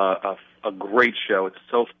a great show. It's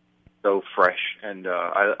so fresh, and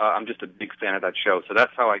I'm just a big fan of that show. So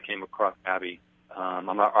that's how I came across Abbi.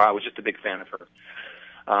 I was just a big fan of her.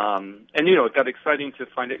 And it got exciting to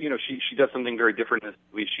find out. She does something very different in this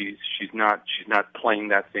movie. She's not playing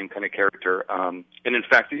that same kind of character. And in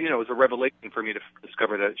fact, it was a revelation for me to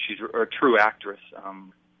discover that she's a true actress.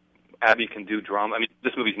 Abbi can do drama. I mean,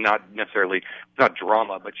 this movie's not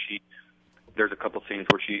drama, but there's a couple scenes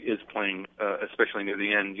where she is playing, especially near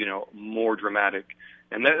the end, more dramatic.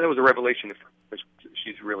 And that was a revelation.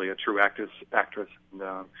 She's really a true actress.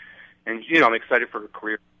 And I'm excited for her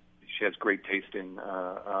career. She has great taste in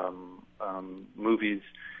movies,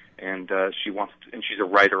 and she's a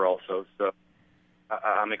writer also. So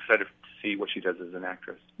I'm excited to see what she does as an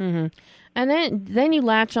actress. Mm-hmm. And then you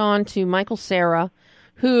latch on to Michael Cera,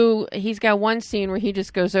 who he's got one scene where he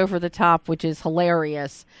just goes over the top, which is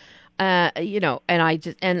hilarious. And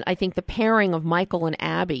I think the pairing of Michael and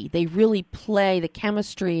Abbi, they really play the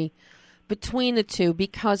chemistry between the two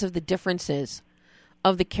because of the differences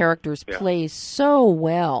of the characters plays so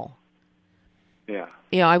well. Yeah.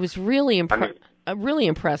 I was really really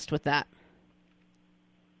impressed with that.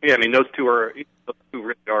 Yeah, I mean those two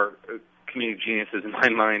really are comedic geniuses in my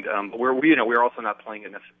mind. We're also not playing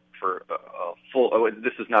it for a full.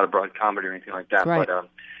 This is not a broad comedy or anything like that. Right. But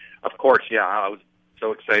of course, I was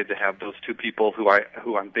so excited to have those two people who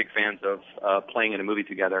I'm big fans of playing in a movie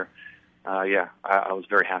together. I was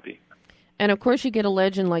very happy. And of course, you get a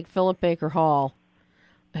legend like Philip Baker Hall,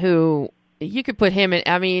 who you could put him in.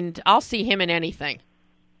 I mean, I'll see him in anything.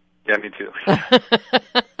 Yeah, me too.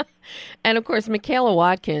 And of course, Michaela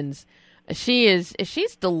Watkins, she's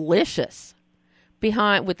delicious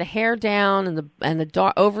with the hair down and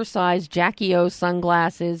the oversized Jackie O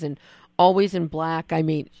sunglasses and always in black. I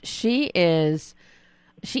mean, she adds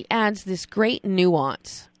this great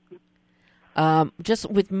nuance, just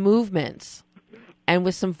with movements and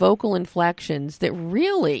with some vocal inflections that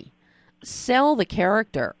really sell the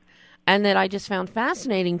character, and that I just found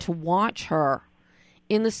fascinating to watch her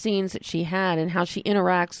in the scenes that she had and how she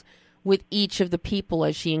interacts with each of the people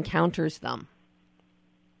as she encounters them.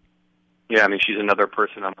 Yeah, I mean, she's another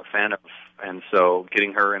person I'm a fan of, and so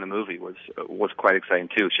getting her in a movie was quite exciting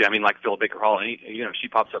too. Like Philip Baker Hall, she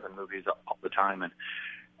pops up in movies all the time, and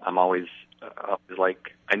I'm always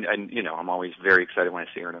I'm always very excited when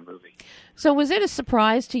I see her in a movie. So was it a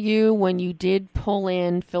surprise to you when you did pull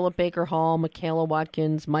in Philip Baker Hall, Michaela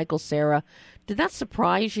Watkins, Michael Cera? Did that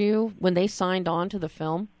surprise you when they signed on to the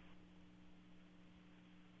film?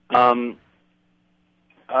 I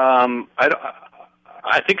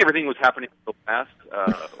think everything was happening so fast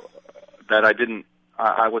that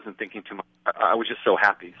I wasn't thinking too much. I was just so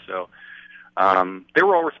happy. So they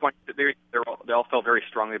were all responding. They all felt very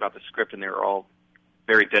strongly about the script, and they were all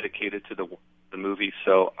very dedicated to the movie.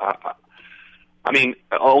 So I mean,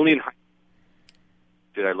 only in hindsight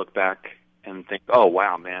did I look back and think, "Oh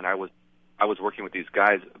wow, man, I was working with these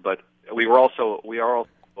guys." But we are also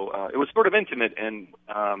it was sort of intimate, and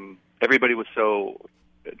everybody was so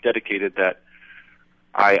dedicated that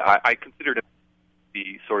I considered it to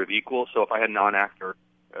be sort of equal. So if I had non-actor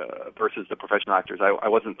versus the professional actors, I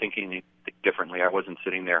wasn't thinking anything differently. I wasn't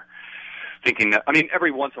sitting there thinking that. I mean, every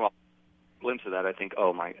once in a while, a glimpse of that, I think,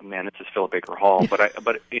 "Oh my man, this is Philip Baker Hall." But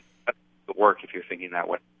it doesn't work if you're thinking that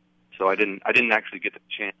way. So I didn't actually get the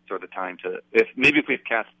chance or the time to. If we had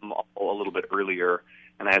cast them all a little bit earlier,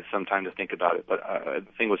 and I had some time to think about it, but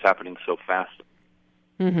the thing was happening so fast.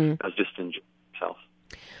 Mm-hmm. I was just enjoying myself.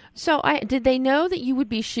 So did they know that you would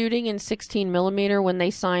be shooting in 16 millimeter when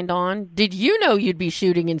they signed on? Did you know you'd be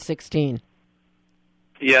shooting in 16?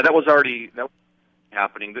 Yeah, that was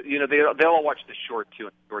happening. But, they all watched the short too,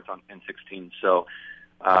 and shorts in 16. So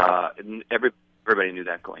everybody knew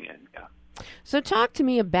that going in. Yeah. So talk to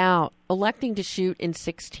me about electing to shoot in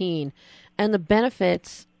 16 and the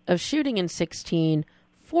benefits of shooting in 16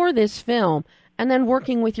 for this film, and then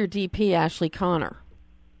working with your DP, Ashley Connor,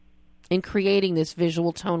 in creating this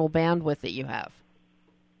visual tonal bandwidth that you have.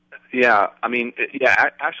 Yeah, I mean,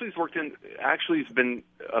 Ashley's been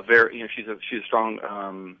a very, she's a strong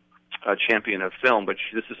champion of film, but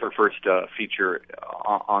this is her first feature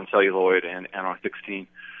on celluloid and on 16.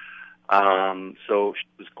 So she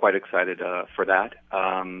was quite excited for that.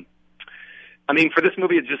 I mean, for this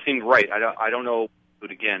movie, it just seemed right. I don't know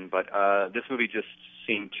it again, but this movie just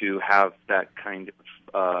seemed to have that kind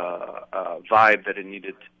of vibe that it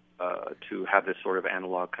needed to have this sort of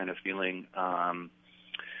analog kind of feeling.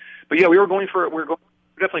 But yeah, we're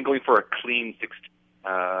definitely going for a clean 16.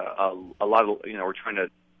 A lot of, we're trying to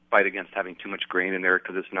fight against having too much grain in there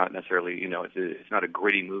because it's not necessarily, it's not a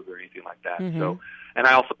gritty movie or anything like that. Mm-hmm. So, and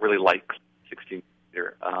I also really like 16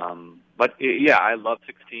 here. But yeah, I love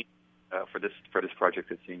 16 for this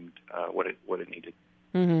project. It seemed what it needed.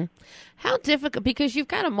 Mm-hmm. How difficult, because you've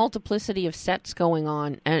got a multiplicity of sets going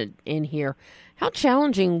on in here. How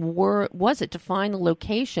challenging was it to find the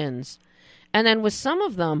locations? And then with some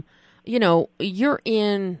of them, you're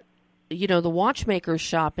in, the watchmaker's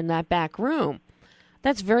shop in that back room.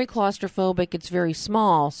 That's very claustrophobic. It's very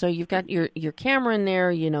small. So you've got your camera in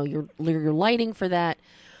there, your lighting for that.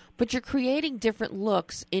 But you're creating different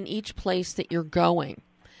looks in each place that you're going.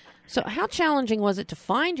 So how challenging was it to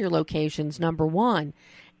find your locations, number one,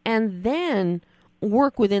 and then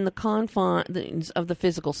work within the confines of the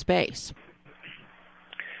physical space?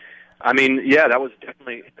 I mean, yeah, that was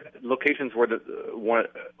definitely, locations were one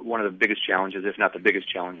of the biggest challenges, if not the biggest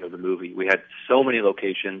challenge of the movie. We had so many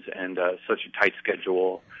locations and such a tight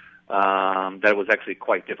schedule that it was actually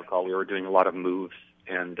quite difficult. We were doing a lot of moves,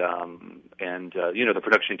 and the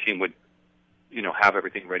production team would, have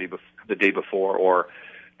everything ready the day before, or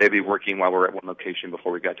they'd be working while we're at one location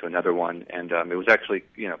before we got to another one, and it was actually,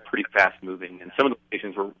 pretty fast moving. And some of the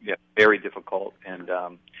locations were very difficult, and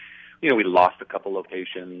we lost a couple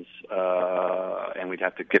locations, and we'd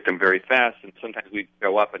have to get them very fast. And sometimes we'd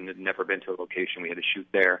go up and had never been to a location. We had to shoot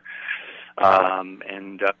there.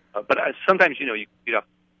 But sometimes, you get up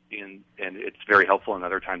and it's very helpful, and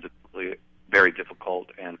other times it's really very difficult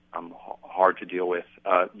and hard to deal with.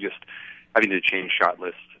 Just having to change shot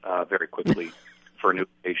lists very quickly for new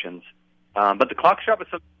locations. But the clock shop is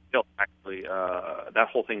something built, actually. That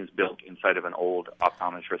whole thing is built inside of an old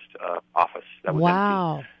optometrist office that was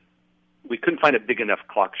empty. We couldn't find a big enough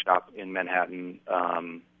clock shop in Manhattan.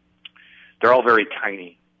 They're all very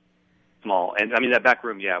tiny, small, and I mean that back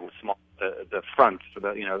room, was small. The front for the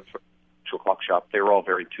actual clock shop, they were all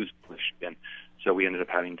very too squished in. So we ended up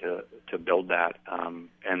having to build that. And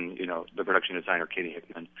the production designer Katie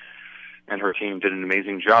Hickman and her team did an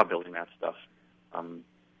amazing job building that stuff.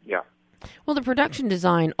 Well, the production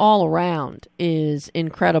design all around is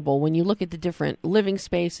incredible. When you look at the different living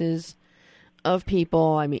spaces of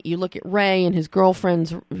people, I mean, you look at Ray and his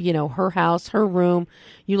girlfriend's, her house, her room.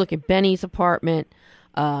 You look at Benny's apartment.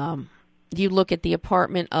 You look at the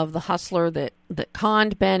apartment of the hustler that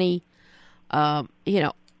conned Benny.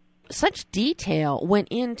 Such detail went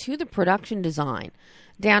into the production design,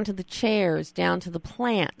 down to the chairs, down to the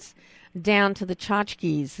plants, down to the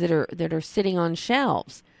tchotchkes that are sitting on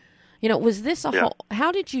shelves. Was this a whole?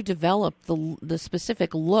 How did you develop the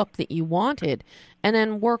specific look that you wanted, and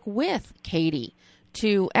then work with Katie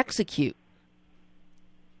to execute?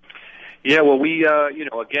 Yeah, well, we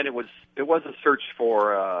again, it was a search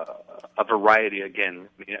for a variety again,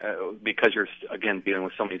 because you're again dealing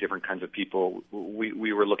with so many different kinds of people.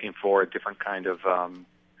 We were looking for a different kind of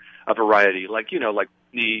a variety, like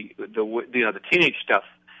the teenage stuff.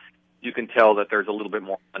 You can tell that there's a little bit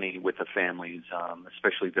more money with the families,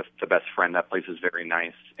 especially the best friend. That place is very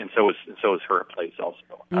nice, and so is her place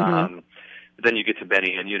also. Mm-hmm. But then you get to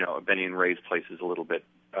Benny, and Benny and Ray's place is a little bit,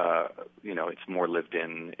 it's more lived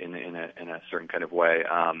in a certain kind of way.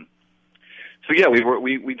 So yeah,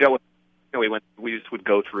 we dealt with. We just would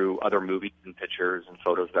go through other movies and pictures and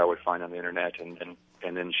photos that I would find on the internet, and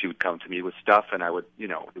then she would come to me with stuff, and I would we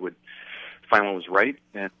would find what was right,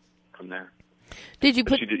 and from there. Did you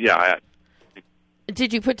put?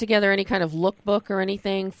 Did you put together any kind of lookbook or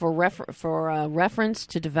anything for reference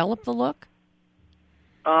to develop the look?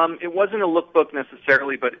 It wasn't a lookbook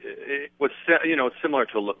necessarily, but it was similar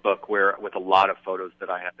to a lookbook with a lot of photos that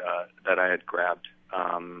I had grabbed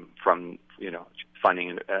from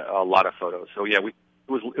finding a lot of photos. So yeah, it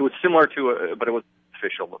was similar to but it was an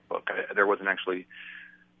official lookbook. There wasn't actually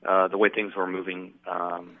the way things were moving.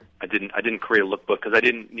 I didn't create a lookbook because I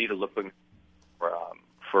didn't need a lookbook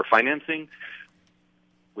for financing,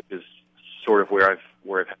 which is sort of where I've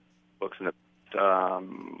had books in the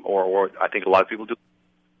or I think a lot of people do.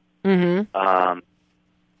 Mm-hmm. I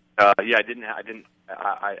didn't.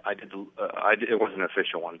 It wasn't an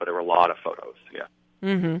official one, but there were a lot of photos. Yeah.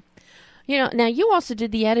 Mm-hmm. Now you also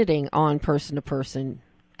did the editing on Person to Person,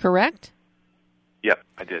 correct? Yep,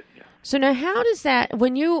 I did. Yeah. So now how does that,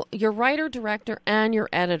 when you're writer, director, and you're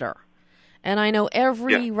editor, and I know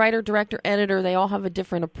every writer, director, editor, they all have a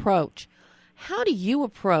different approach. How do you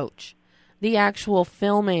approach the actual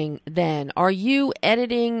filming then? Are you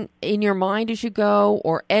editing in your mind as you go,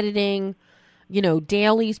 or editing,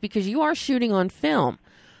 dailies? Because you are shooting on film.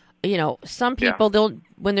 Some people,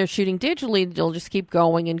 when they're shooting digitally, they'll just keep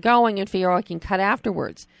going and figure, I can cut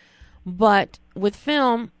afterwards. But with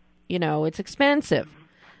film, it's expensive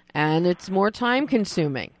and it's more time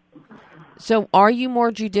consuming. So are you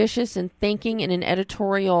more judicious in thinking with an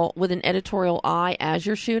editorial eye as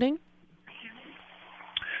you're shooting?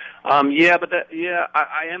 I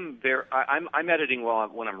am there. I'm editing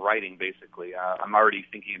when I'm writing. Basically, I'm already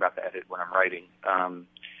thinking about the edit when I'm writing.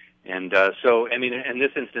 So in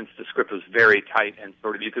this instance, the script was very tight, and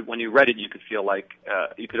sort of when you read it, you could feel like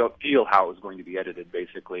you could feel how it was going to be edited,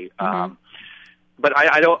 basically. Mm-hmm. But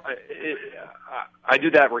I don't. I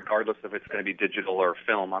do that regardless if it's going to be digital or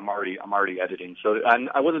film. I'm already editing, so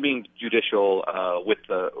I wasn't being judicial with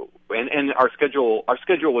and our schedule. Our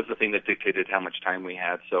schedule was the thing that dictated how much time we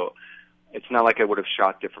had. So it's not like I would have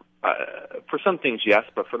shot different. For some things, yes,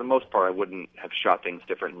 but for the most part, I wouldn't have shot things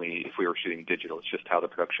differently if we were shooting digital. It's just how the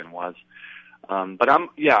production was. But I'm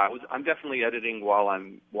definitely editing while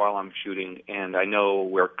I'm shooting, and I know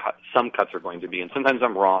where some cuts are going to be, and sometimes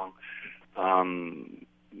I'm wrong.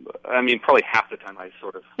 Probably half the time I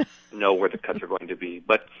sort of know where the cuts are going to be.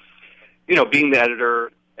 But, being the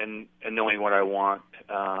editor and knowing what I want,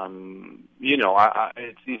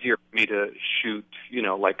 it's easier for me to shoot,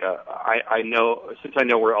 I know, since I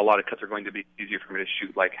know where a lot of cuts are going to be, it's easier for me to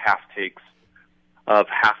shoot like half takes of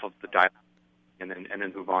half of the dialogue and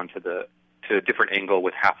then move on to a different angle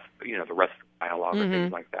with half, the rest of the dialogue or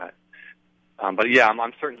things like that. I'm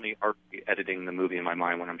certainly already editing the movie in my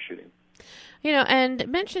mind when I'm shooting. And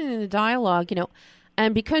mentioning the dialogue,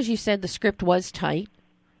 and because you said the script was tight,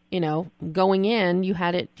 going in, you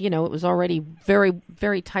had it, it was already very,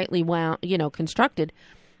 very tightly wound, constructed.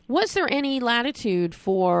 Was there any latitude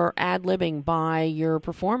for ad-libbing by your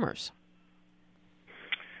performers?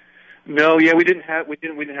 No, we didn't have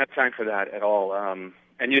time for that at all.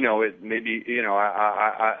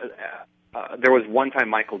 There was one time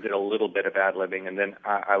Michael did a little bit of ad-libbing, and then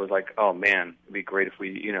I was like, oh man, it'd be great if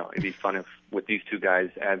it'd be fun if with these two guys,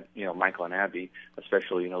 Michael and Abby,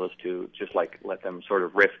 especially, those two, just like let them sort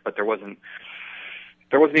of riff. But there wasn't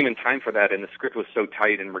even time for that, and the script was so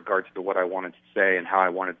tight in regards to what I wanted to say and how I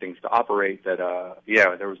wanted things to operate that,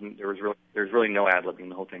 there's really no ad-libbing.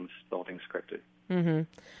 The whole thing's scripted. Mm-hmm.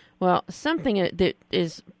 Well, something that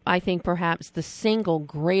is, I think, perhaps the single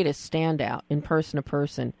greatest standout in Person to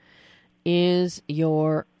Person is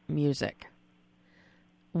your music.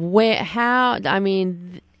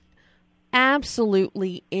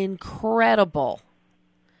 Absolutely incredible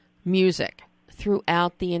music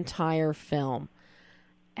throughout the entire film.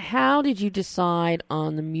 How did you decide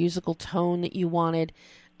on the musical tone that you wanted,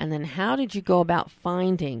 and then how did you go about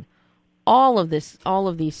finding all of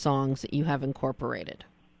these songs that you have incorporated?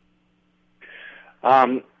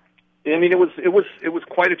 It was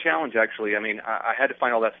quite a challenge, actually. I had to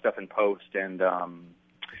find all that stuff in post, and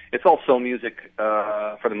it's all soul music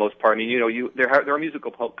for the most part. There are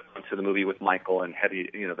musical components to the movie with Michael and heavy,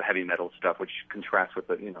 the heavy metal stuff, which contrasts with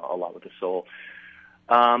a lot with the soul.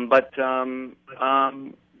 The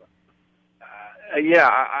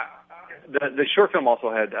short film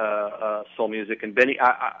also had soul music, and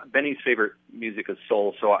Benny's favorite music is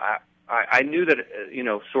soul. So I knew that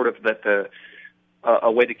sort of that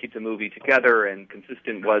a way to keep the movie together and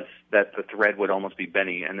consistent was that the thread would almost be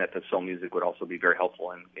Benny, and that the soul music would also be very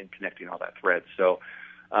helpful in connecting all that thread. So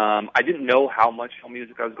I didn't know how much soul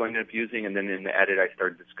music I was going to end up using, and then in the edit I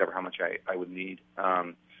started to discover how much I would need. With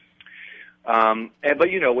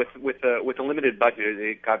a limited budget,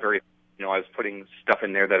 it got very, I was putting stuff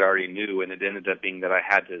in there that I already knew, and it ended up being that I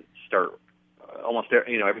had to start almost,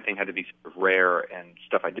 everything had to be sort of rare and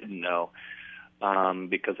stuff I didn't know.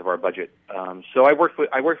 Because of our budget, so I worked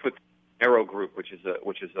with Arrow Group, which is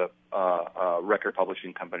a record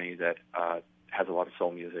publishing company that has a lot of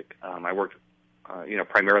soul music. I worked,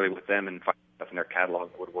 primarily with them and finding stuff in their catalog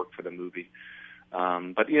that would work for the movie.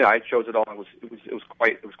 I chose it all. It was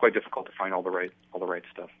quite difficult to find all the right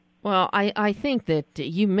stuff. Well, I think that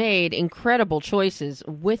you made incredible choices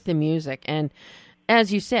with the music, and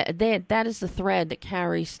as you said, that is the thread that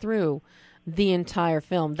carries through the entire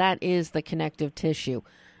film. That is the connective tissue,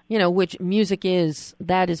 which music is.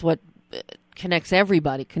 That is what connects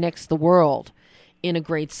everybody, connects the world in a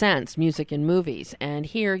great sense, music and movies. And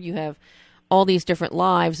here you have all these different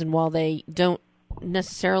lives, and while they don't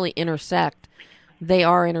necessarily intersect, they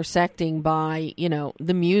are intersecting by,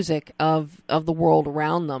 the music of the world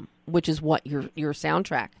around them, which is what your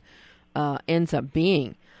soundtrack ends up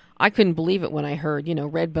being. I couldn't believe it when I heard,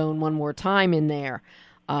 Redbone One More Time in there.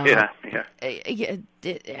 Yeah.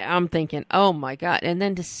 I'm thinking, oh my God. And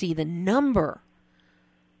then to see the number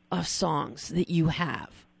of songs that you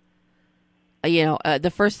have,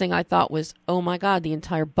 the first thing I thought was, oh my God, the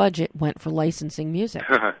entire budget went for licensing music.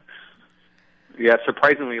 Yeah,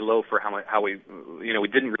 surprisingly low for how we we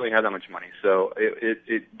didn't really have that much money. So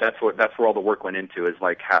that's where all the work went into, is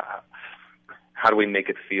like how do we make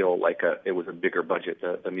it feel like it was a bigger budget,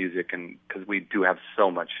 the music, and because we do have so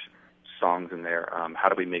much songs in there, how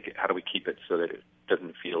do we keep it so that it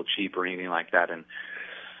doesn't feel cheap or anything like that, and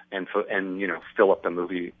fill up the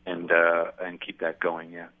movie and keep that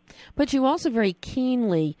going. Yeah. But you also very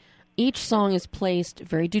keenly, each song is placed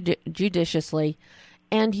very judiciously,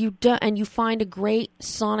 and you find a great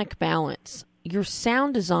sonic balance, your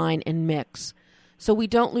sound design and mix, so we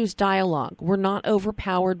don't lose dialogue. We're not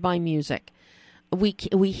overpowered by music. We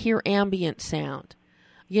hear ambient sound.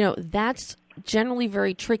 That's generally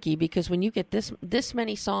very tricky, because when you get this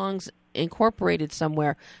many songs incorporated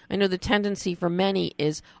somewhere, I know the tendency for many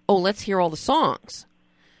is, let's hear all the songs.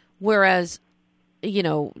 Whereas,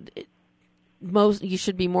 you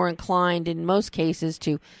should be more inclined in most cases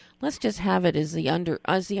to, let's just have it as the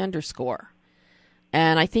underscore.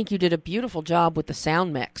 And I think you did a beautiful job with the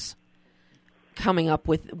sound mix, coming up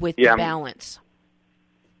with the balance.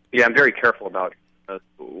 Yeah, I'm very careful about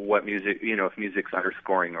what music, if music's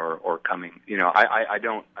underscoring or coming. I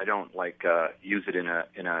don't like use it in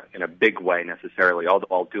a big way necessarily.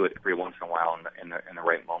 I'll do it every once in a while in the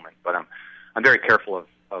right moment. But I'm very careful of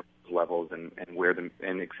levels and where them,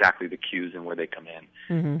 and exactly the cues and where they come in,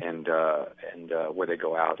 mm-hmm. and where they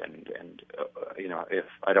go out, and if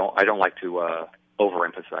I don't like to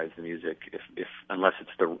overemphasize the music if unless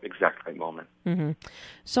it's the exact right moment. Mm-hmm.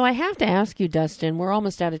 So I have to ask you, Dustin, we're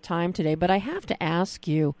almost out of time today, but I have to ask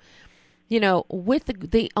you,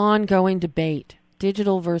 with the ongoing debate,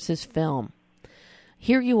 digital versus film,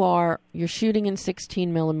 here you are, you're shooting in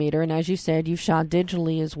 16 millimeter, and as you said, you shot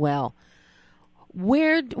digitally as well.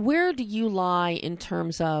 Where do you lie in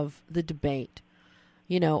terms of the debate?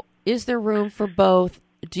 Is there room for both?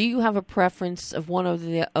 Do you have a preference of one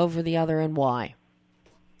over the other, and why?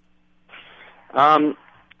 I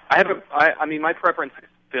mean, my preference is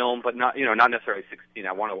film, but not necessarily 16.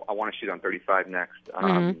 I want to shoot on 35 next.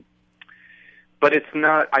 Mm-hmm. But it's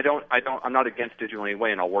not. I'm not against digital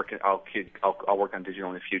anyway, and I'll work on digital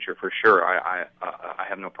in the future for sure. I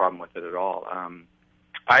have no problem with it at all.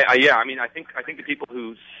 I think the people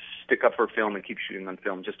who stick up for film and keep shooting on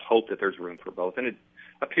film just hope that there's room for both, and it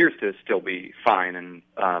appears to still be fine. And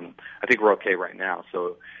I think we're okay right now.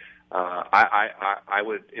 So. I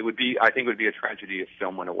think it would be a tragedy if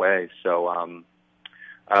film went away. So,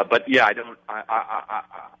 but yeah,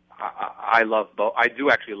 I love both. I do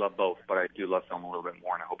actually love both, but I do love film a little bit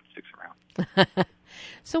more, and I hope it sticks around.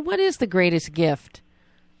 So what is the greatest gift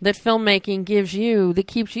that filmmaking gives you that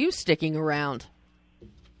keeps you sticking around?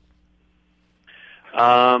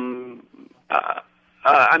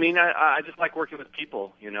 I just like working with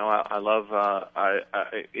people. I love.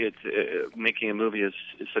 Making a movie is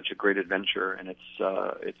such a great adventure, and it's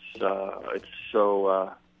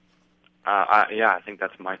so. I think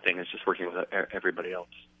that's my thing. Is just working with everybody else.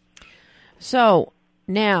 So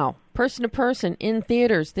now, Person to Person in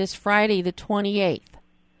theaters this Friday, the 28th,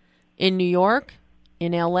 in New York,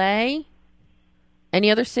 in LA. Any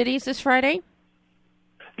other cities this Friday?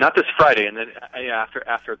 Not this Friday, and then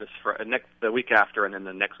after this the week after, and then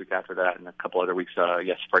the next week after that, and a couple other weeks.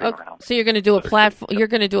 Spreading around. So you're going to do a platform. You're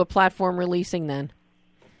going to do a platform releasing then.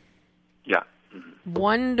 Yeah. Mm-hmm.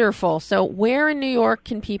 Wonderful. So where in New York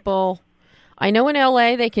can people? I know in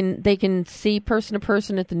LA they can see Person to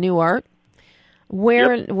Person at the New Art.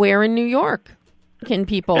 Where in New York can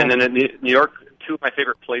people? And then in New York, two of my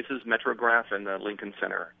favorite places: Metrograph and the Lincoln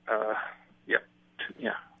Center.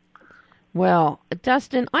 Yeah. Well,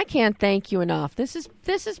 Dustin, I can't thank you enough. This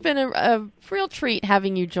has been a real treat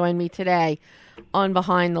having you join me today on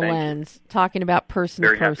Behind the Lens, talking about Person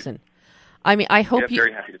to Person. I mean, I hope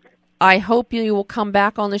very happy to be. I hope you will come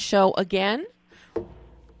back on the show again.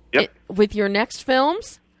 Yep. With your next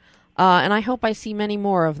films, and I hope I see many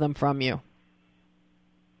more of them from you.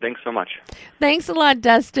 Thanks so much. Thanks a lot,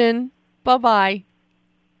 Dustin. Bye-bye.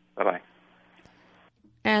 Bye-bye.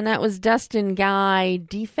 And that was Dustin Guy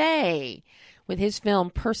DeFay with his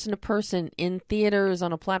film Person to Person in theaters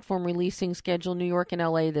on a platform releasing schedule New York and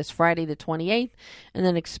LA this Friday the 28th, and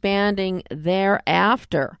then expanding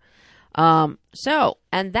thereafter. And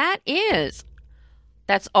that's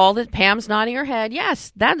That's all that Pam's nodding her head.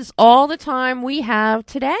 Yes, that is all the time we have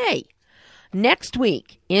today. Next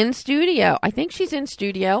week in studio, I think she's in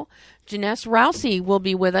studio, Janesse Rousey will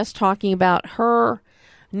be with us talking about her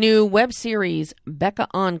new web series, Becca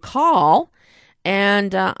on Call.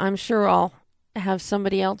 And I'm sure I'll have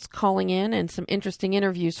somebody else calling in and some interesting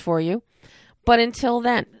interviews for you. But until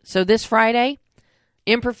then, so this Friday,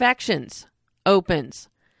 Imperfections opens.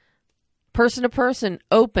 Person to Person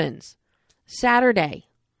opens. Saturday,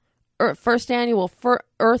 first annual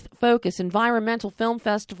Earth Focus Environmental Film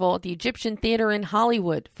Festival at the Egyptian Theater in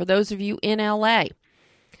Hollywood, for those of you in LA.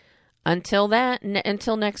 Until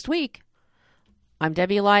next week, I'm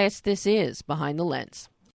Debbie Elias. This is Behind the Lens.